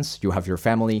your friends, you have your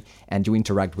family, and you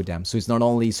interact with them. So it's not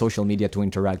only social media to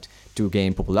interact to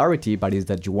gain popularity, but it's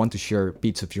that you want to share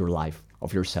bits of your life,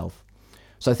 of yourself.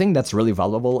 So I think that's really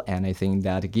valuable, and I think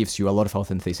that it gives you a lot of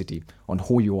authenticity on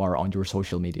who you are on your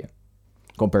social media,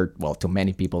 compared, to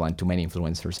many people and to many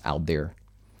influencers out there.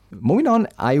 Moving on,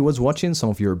 I was watching some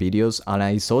of your videos and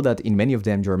I saw that in many of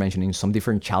them you're mentioning some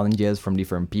different challenges from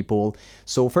different people.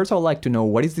 So first I would like to know,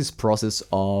 what is this process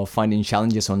of finding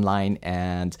challenges online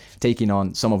and taking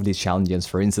on some of these challenges?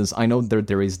 For instance, I know that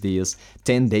there is this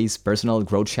 10 days personal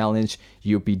growth challenge,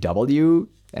 UPW,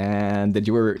 and that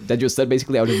you stepped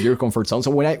basically out of your comfort zone.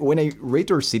 So when I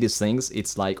read or see these things,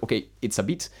 it's like, okay, it's a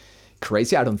bit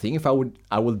crazy. I don't think if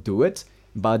I would do it.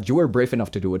 But you were brave enough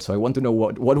to do it, so I want to know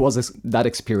what was that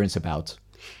experience about?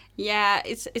 Yeah,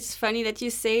 it's funny that you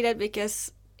say that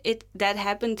because that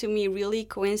happened to me really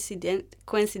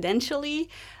coincidentally.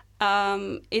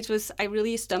 I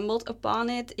really stumbled upon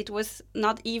it. It was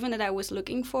not even that I was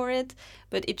looking for it,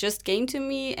 but it just came to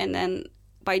me, and then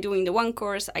by doing the one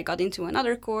course, I got into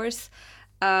another course.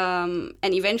 And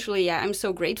eventually, I'm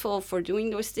so grateful for doing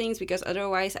those things because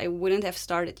otherwise I wouldn't have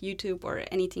started YouTube or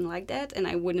anything like that, and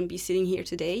I wouldn't be sitting here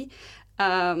today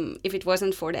if it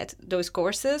wasn't for those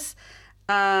courses.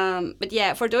 But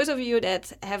yeah, for those of you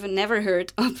that have never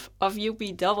heard of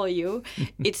UPW,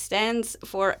 it stands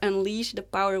for Unleash the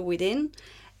Power Within.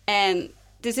 And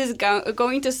this is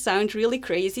going to sound really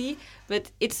crazy,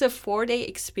 but it's a 4-day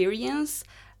experience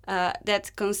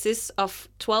that consists of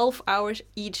 12 hours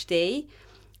each day.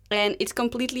 And it's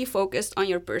completely focused on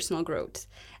your personal growth.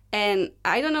 And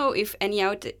I don't know if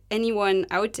anyone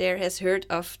out there has heard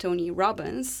of Tony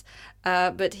Robbins,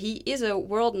 but he is a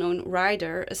world-known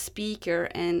writer, a speaker,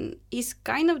 and he's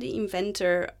kind of the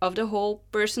inventor of the whole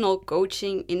personal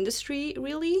coaching industry,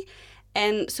 really.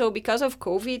 And so because of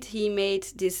COVID, he made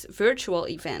this virtual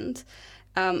event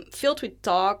filled with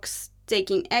talks,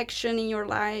 taking action in your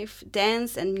life,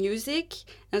 dance and music.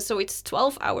 And so it's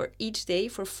 12 hours each day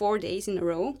for 4 days in a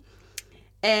row.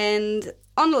 And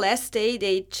on the last day,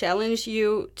 they challenge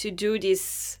you to do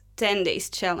this 10 days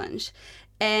challenge.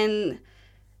 And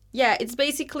yeah, it's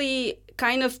basically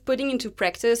kind of putting into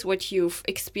practice what you've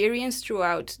experienced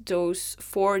throughout those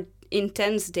 4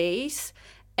 intense days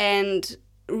and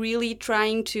really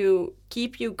trying to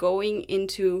keep you going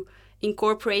into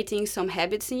incorporating some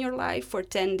habits in your life for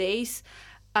 10 days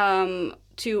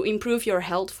to improve your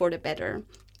health for the better.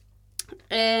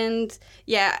 And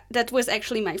yeah, that was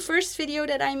actually my first video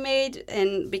that I made,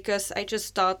 and because I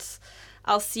just thought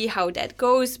I'll see how that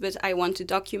goes, but I want to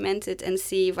document it and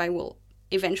see if I will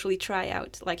eventually try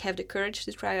out, like have the courage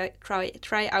to try out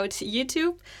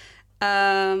YouTube.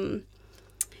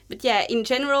 But yeah, in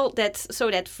general,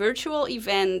 that virtual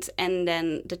event and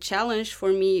then the challenge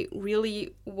for me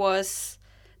really was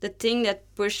the thing that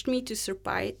pushed me to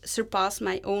surpass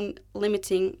my own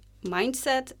limiting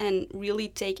mindset and really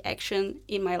take action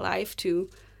in my life to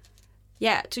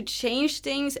change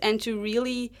things and to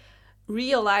really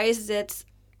realize that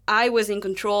I was in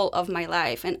control of my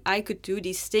life and I could do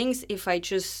these things if I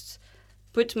just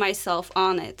put myself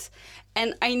on it.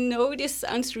 And I know this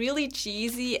sounds really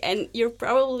cheesy, and you're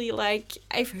probably like,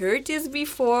 I've heard this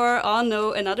before. Oh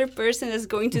no, another person is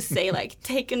going to say like,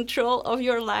 take control of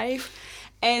your life.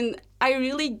 And I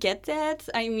really get that.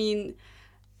 I mean,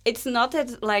 it's not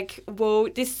that like, whoa,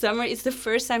 this summer is the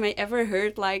first time I ever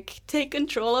heard like, take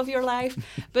control of your life.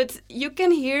 But you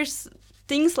can hear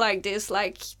things like this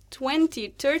like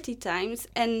 20, 30 times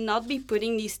and not be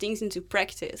putting these things into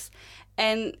practice.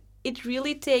 And it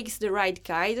really takes the right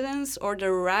guidance or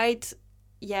the right,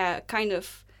 kind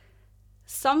of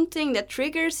something that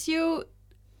triggers you.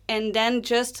 And then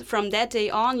just from that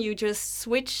day on, you just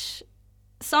switch,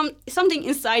 something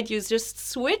inside you just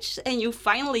switch and you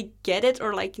finally get it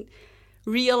or like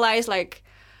realize like,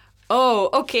 oh,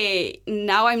 okay,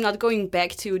 now I'm not going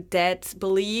back to that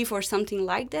belief or something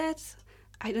like that.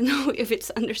 I don't know if it's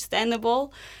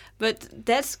understandable. But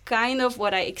that's kind of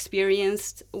what I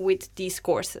experienced with these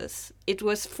courses. It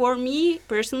was for me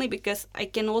personally, because I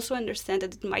can also understand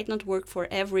that it might not work for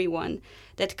everyone,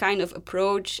 that kind of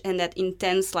approach and that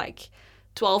intense like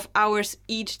 12 hours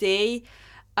each day.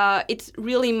 It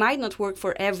really might not work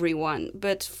for everyone.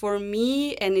 But for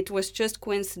me, and it was just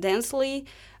coincidentally,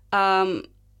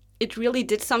 it really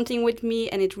did something with me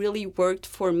and it really worked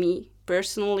for me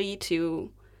personally to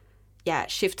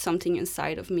shift something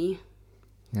inside of me.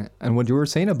 Yeah. And what you were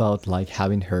saying about like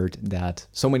having heard that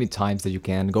so many times that you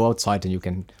can go outside and you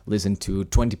can listen to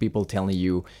 20 people telling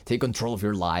you, take control of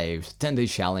your life, 10-day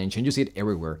challenge, and you see it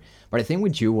everywhere. But I think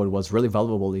with you, what was really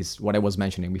valuable is what I was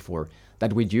mentioning before,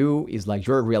 that with you is like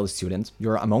you're a real student,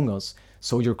 you're among us.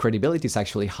 So your credibility is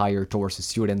actually higher towards the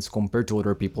students compared to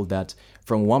other people that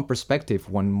from one perspective,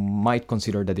 one might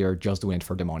consider that they are just doing it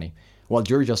for the money. While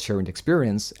you're just sharing the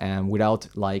experience and without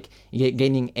like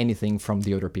gaining anything from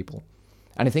the other people.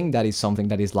 And I think that is something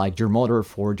that is like your motto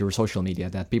for your social media,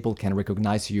 that people can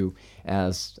recognize you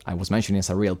as, I was mentioning, as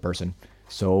a real person.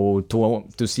 So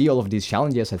to see all of these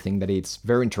challenges, I think that it's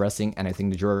very interesting, and I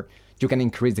think that you can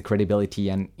increase the credibility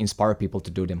and inspire people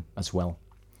to do them as well.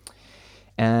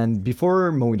 And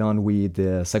before moving on with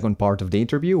the second part of the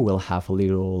interview, we'll have a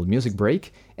little music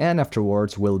break, and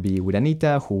afterwards we'll be with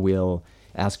Anita, who will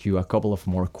ask you a couple of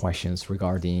more questions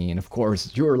regarding, of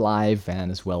course, your life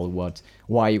and as well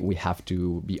why we have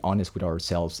to be honest with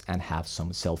ourselves and have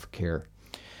some self-care.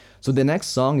 So the next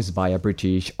song is by a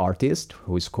British artist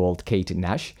who is called Kate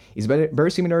Nash. It's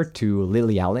very similar to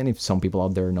Lily Allen, if some people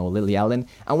out there know Lily Allen.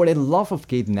 And what I love of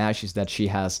Kate Nash is that she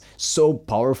has so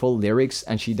powerful lyrics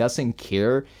and she doesn't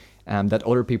care that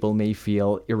other people may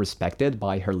feel irrespected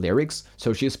by her lyrics.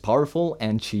 So she's powerful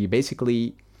and she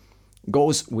basically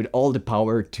goes with all the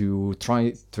power to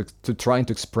try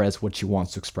to express what she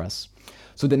wants to express.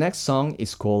 So the next song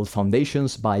is called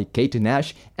Foundations by Kate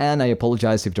Nash, and I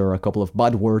apologize if there are a couple of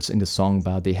bad words in the song,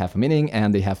 but they have a meaning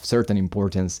and they have certain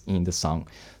importance in the song.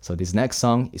 So this next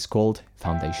song is called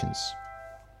Foundations.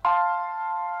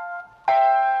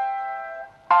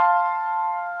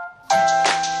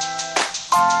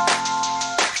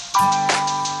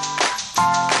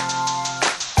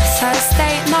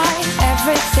 Thursday night,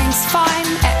 everything's fine,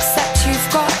 except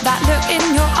you've got that look in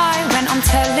your eye when I'm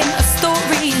telling a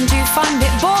story and you find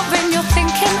it boring. You're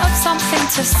thinking of something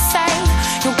to say,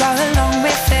 you'll go along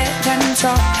with it, then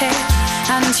drop it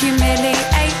and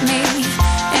humiliate me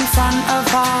in front of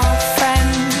our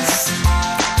friends.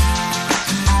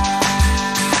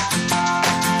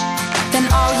 Then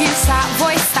I'll use that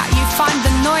voice that you find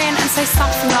annoying and say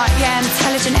something like, yeah,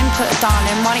 intelligent input,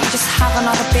 darling, why don't you just have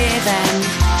another beer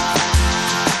then?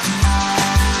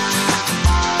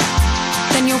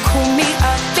 Then you'll call me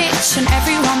a bitch and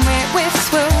everyone we're with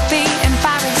will be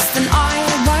embarrassed and I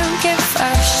won't give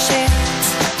a shit.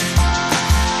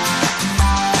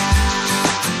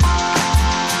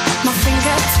 My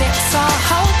fingertips are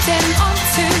holding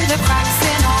onto the cracks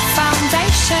in our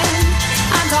foundation,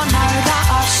 and I know that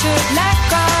I should let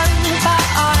go, but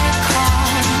I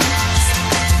can't.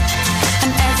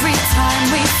 And every time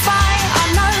we fight, I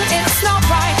know it's not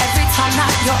right. Every time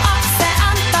that you're upset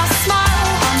and I smile,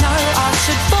 I know I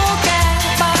should forget,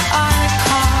 but I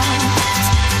can't.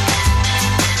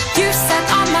 You said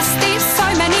I must eat so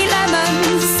many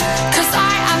lemons, 'cause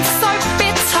I am so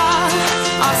bitter.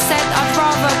 I said I'd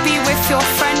rather be with your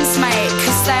friends, mate,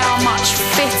 'cause they are much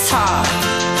fitter.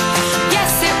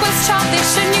 Yes, it was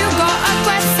childish and you got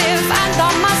aggressive, and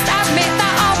I must admit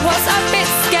that I was a bit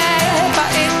scared,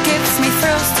 but it gives me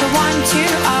thrills to wind you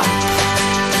up.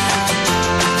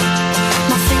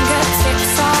 My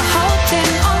fingertips are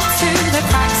holding onto the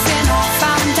cracks in our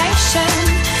foundation,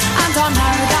 and I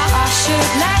know that I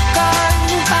should let go,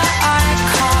 but I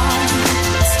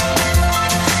can't.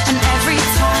 And every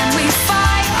time we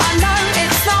fight, I know it's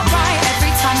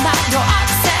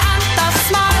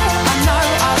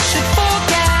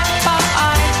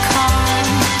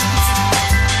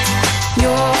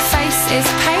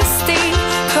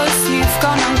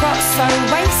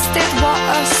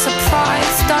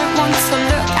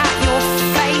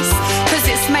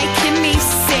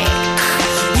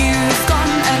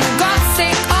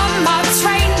my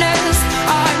trainers.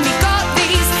 I only got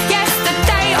these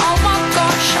yesterday. Oh my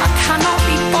gosh, I cannot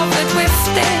be bothered with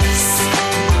this.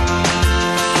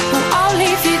 Well, I'll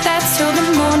leave you there till the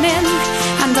morning,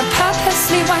 and I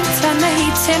purposely won't turn the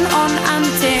heating on. And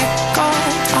dear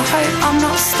God, I hope I'm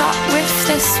not stuck with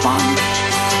this one.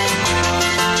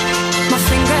 My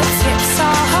fingertips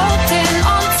are holding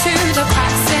on to the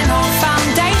cracks in our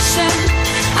foundation,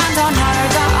 and I know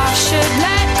that I should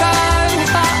let go,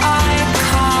 but I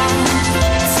can't.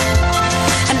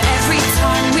 And every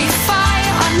time we fight,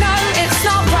 I know it's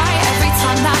not right. Every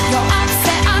time that you're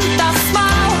upset and I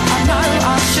smile, I know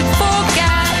I should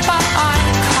forget, but I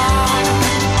can't.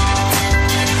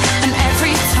 And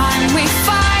every time we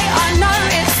fight, I know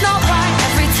it's not right.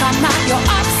 Every time that you're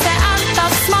upset and I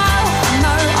smile, I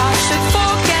know I should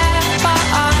forget, but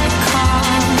I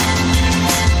can't.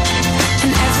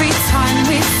 And every time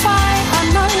we fight, I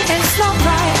know it's not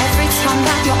right. Every time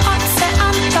that you're upset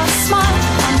and I smile,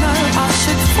 I know I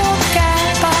should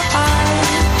forget, but I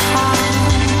can't.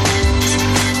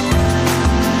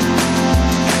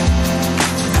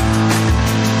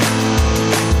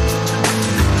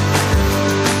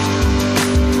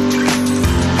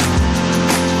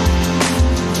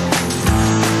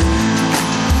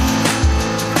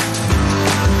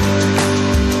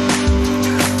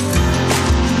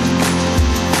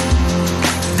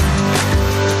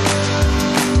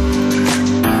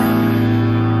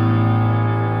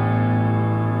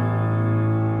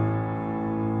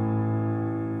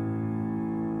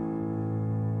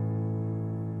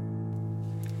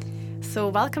 So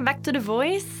welcome back to The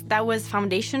Voice. That was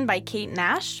Foundation by Kate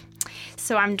Nash.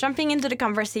 So I'm jumping into the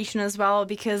conversation as well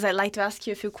because I'd like to ask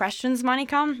you a few questions,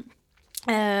 Monica.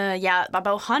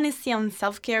 About honesty and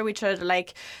self-care, which are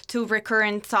like two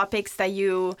recurrent topics that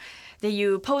you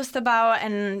post about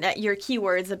and your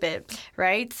keywords a bit,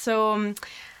 right? So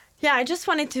I just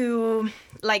wanted to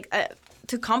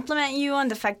to compliment you on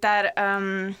the fact that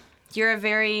you're a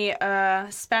very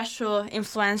special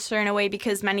influencer in a way,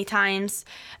 because many times,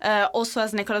 also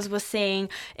as Nicholas was saying,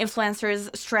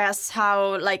 influencers stress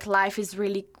how like life is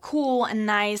really cool and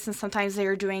nice, and sometimes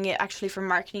they're doing it actually for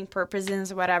marketing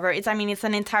purposes or whatever. It's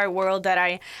an entire world that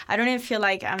I don't even feel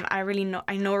like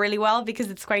I know really well,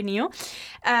 because it's quite new.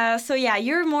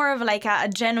 You're more of like a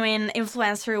genuine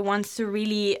influencer who wants to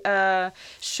really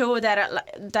show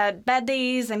that bad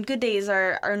days and good days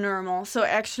are normal. So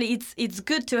actually, it's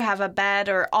good to have a bad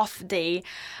or off day.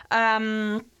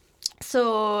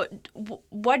 So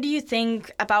what do you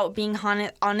think about being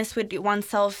honest with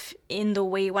oneself in the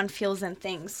way one feels and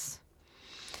thinks?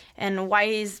 And why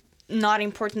is not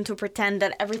important to pretend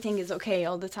that everything is okay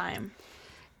all the time?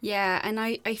 Yeah, and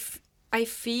I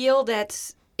feel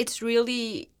that it's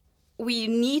really, we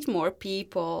need more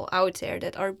people out there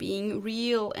that are being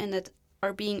real and that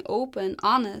are being open,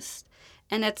 honest,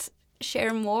 and that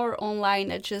share more online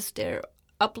than just their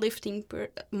uplifting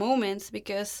moments,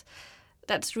 because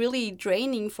that's really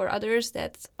draining for others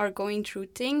that are going through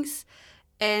things,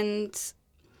 and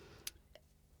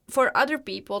for other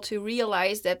people to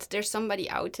realize that there's somebody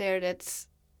out there that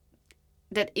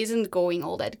isn't going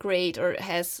all that great or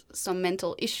has some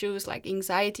mental issues like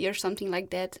anxiety or something like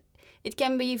that. It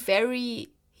can be very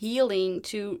healing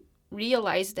to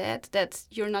realize that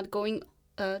you're not going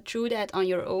through that on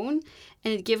your own,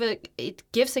 and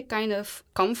it gives a kind of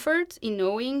comfort in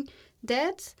knowing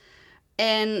that.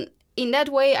 And in that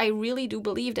way, I really do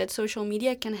believe that social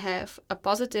media can have a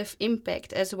positive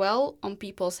impact as well on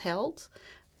people's health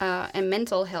and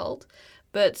mental health,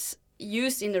 but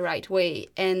used in the right way.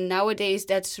 And nowadays,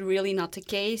 that's really not the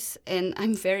case, and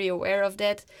I'm very aware of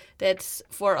that. That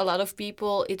for a lot of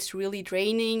people, it's really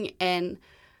draining, and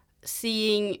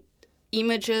seeing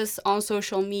images on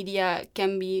social media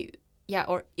can be,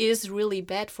 or is really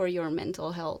bad for your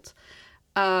mental health.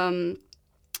 And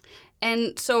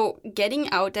so getting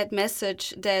out that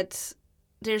message that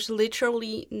there's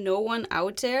literally no one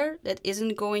out there that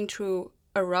isn't going through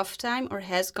a rough time or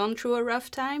has gone through a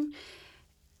rough time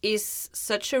is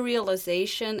such a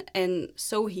realization and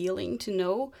so healing to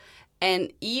know.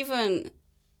 And even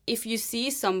if you see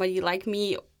somebody like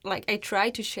me, like I try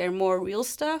to share more real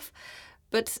stuff,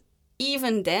 but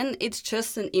even then, it's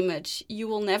just an image. You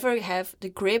will never have the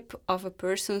grip of a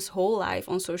person's whole life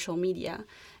on social media.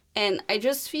 And I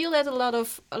just feel that a lot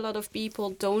of people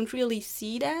don't really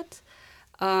see that.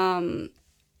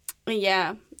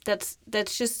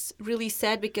 That's just really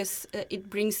sad, because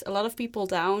it brings a lot of people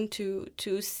down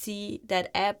to see that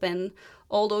app and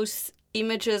all those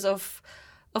images of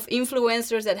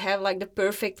influencers that have like the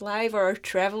perfect life or are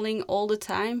traveling all the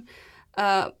time.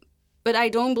 But I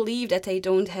don't believe that they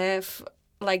don't have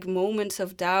like moments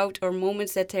of doubt or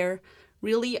moments that they're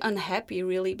really unhappy,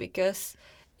 really, because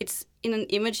it's in an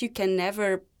image you can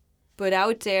never put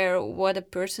out there what a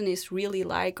person is really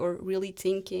like or really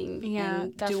thinking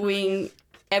and doing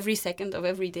every second of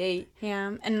every day.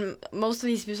 Yeah, and most of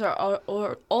these people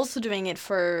are also doing it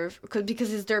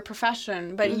because it's their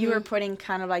profession, but you are putting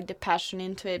kind of like the passion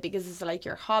into it because it's like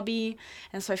your hobby,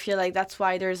 and so I feel like that's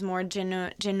why there's more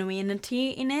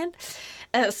genuinity in it.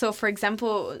 So, for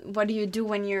example, what do you do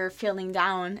when you're feeling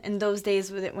down in those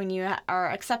days when you are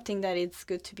accepting that it's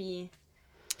good to be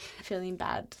feeling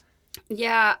bad?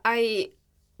 Yeah,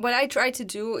 what I try to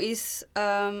do is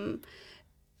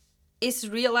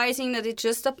realizing that it's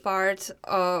just a part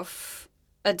of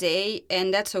a day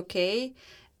and that's okay.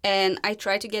 And I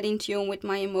try to get in tune with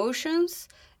my emotions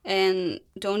and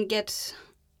don't get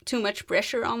too much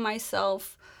pressure on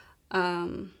myself.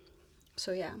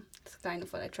 So yeah, that's kind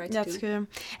of what I try to do. That's good.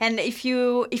 And if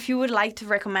you would like to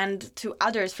recommend to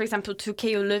others, for example, to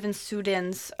KU Leuven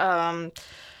students,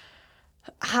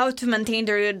 how to maintain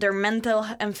their mental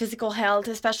and physical health,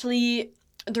 especially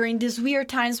during these weird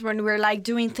times when we're like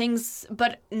doing things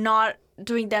but not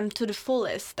doing them to the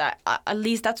fullest. At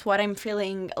least that's what I'm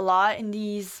feeling a lot in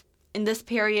this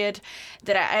period,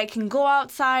 that I can go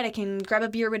outside, I can grab a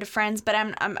beer with the friends, but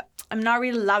I'm not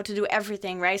really allowed to do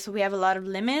everything, right? So we have a lot of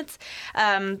limits.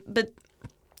 But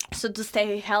so to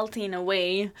stay healthy in a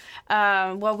way,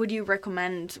 what would you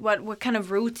recommend? What kind of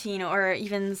routine or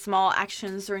even small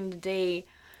actions during the day?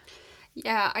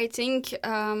 Yeah, I think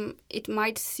it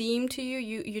might seem to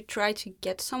you try to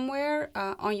get somewhere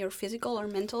on your physical or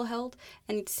mental health,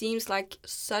 and it seems like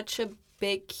such a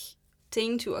big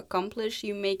thing to accomplish.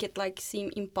 You make it like seem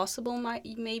impossible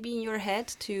maybe in your head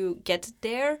to get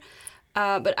there.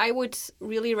 But I would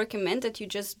really recommend that you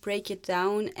just break it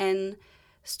down and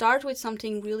start with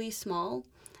something really small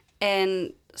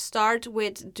and start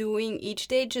with doing each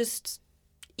day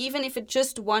even if it's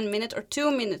just 1 minute or 2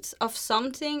 minutes of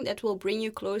something that will bring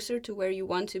you closer to where you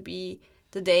want to be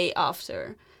the day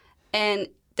after. And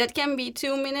that can be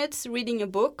 2 minutes reading a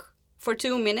book for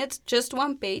 2 minutes, just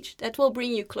one page, that will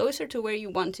bring you closer to where you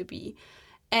want to be.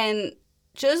 And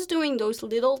just doing those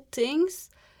little things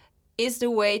is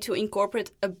the way to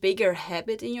incorporate a bigger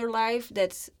habit in your life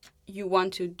that you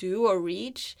want to do or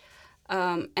reach.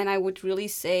 And I would really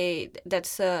say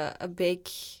that's a big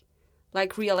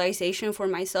realization for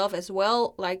myself as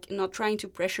well, like not trying to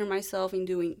pressure myself in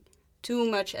doing too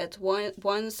much at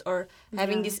once or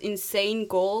having this insane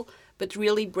goal, but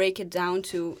really break it down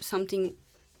to something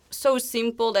so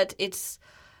simple that it's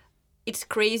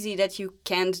crazy that you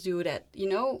can't do that,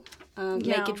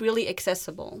 make it really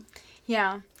accessible.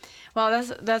 Yeah. Well,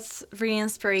 that's really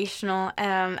inspirational.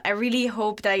 I really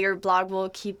hope that your blog will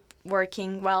keep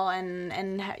working well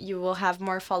and you will have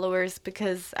more followers,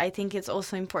 because I think it's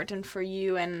also important for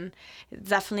you, and it's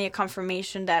definitely a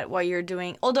confirmation that what you're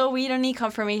doing, although we don't need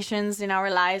confirmations in our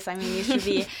lives, I mean, you should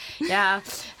be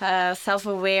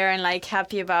self-aware and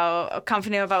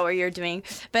confident about what you're doing.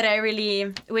 But I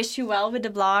really wish you well with the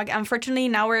blog. Unfortunately,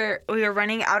 now we're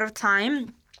running out of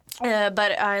time.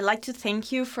 But I'd like to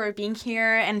thank you for being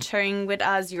here and sharing with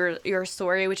us your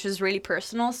story, which is really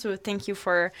personal. So thank you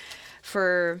for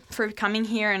coming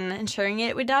here and sharing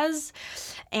it with us.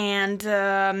 And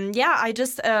I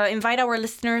just invite our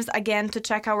listeners again to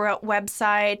check our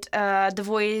website,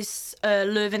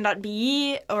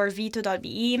 thevoiceleuven.be or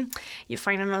vito.be. You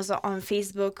find us on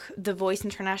Facebook, The Voice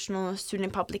International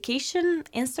Student Publication,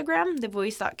 Instagram,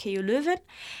 thevoice.ku Leuven,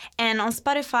 and on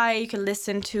Spotify you can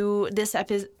listen to this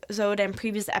episode and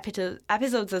previous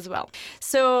episodes as well.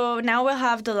 So now we'll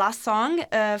have the last song,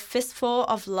 Fistful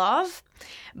of Love,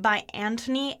 by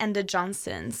Anthony and the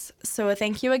Johnsons. So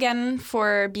thank you again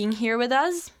for being here with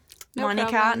us, no Monica,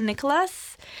 problem.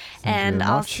 Nicholas, Thank and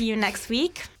I'll see you next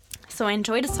week. So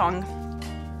enjoy the song.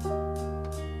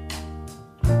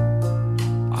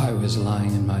 I was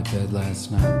lying in my bed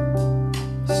last night,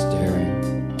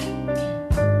 staring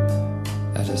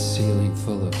at a ceiling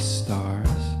full of stars,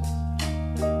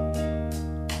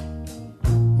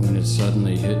 when it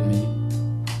suddenly hit me.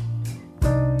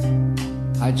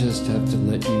 I just have to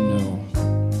let you know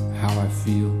how I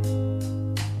feel.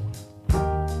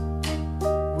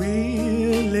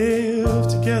 We live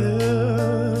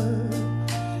together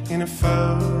in a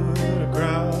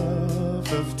photograph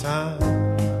of time.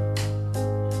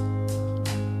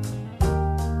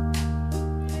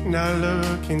 Now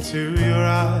look into your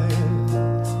eyes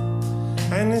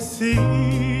and the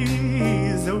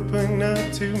seas open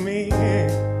up to me.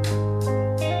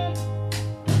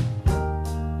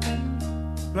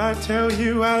 I tell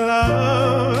you I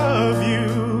love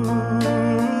you,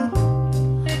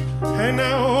 and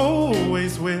I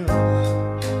always will.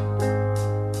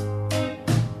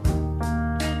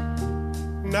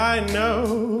 I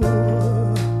know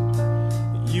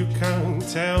you can't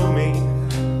tell me.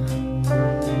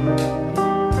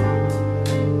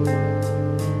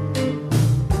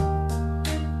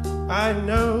 I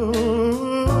know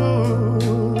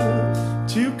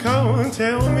you can't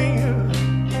tell me.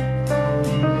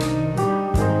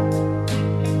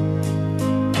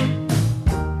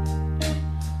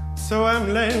 So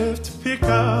I'm left to pick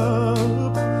up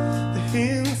the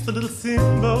hints, the little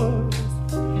symbols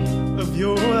of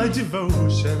your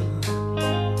devotion.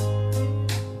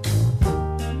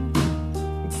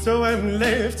 So I'm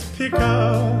left to pick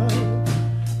up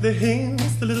the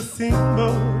hints, the little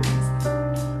symbols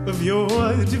of your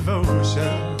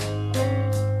devotion.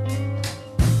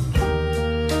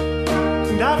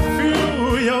 And I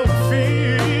feel your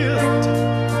fist,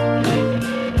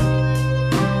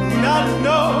 and I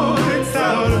know it's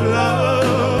out of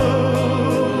love,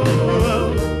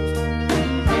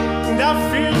 and I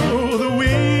feel the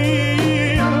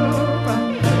wind,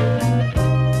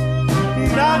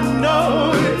 and I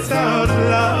know it's out of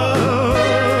love,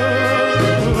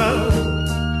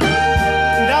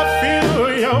 and I feel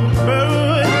your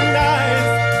burning eyes,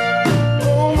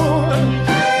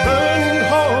 burning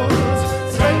holes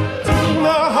straight to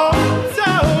my heart,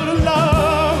 out of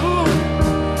love,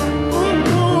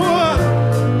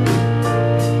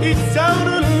 it's out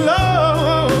of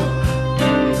love.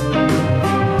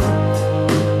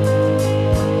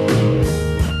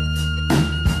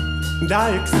 And I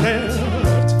accept,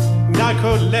 and I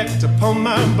collect upon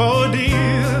my body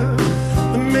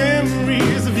the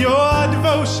memories of your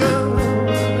devotion.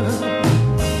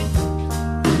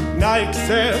 And I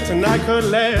accept and I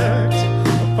collect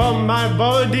upon my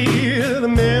body the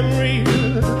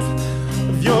memories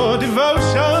of your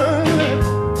devotion.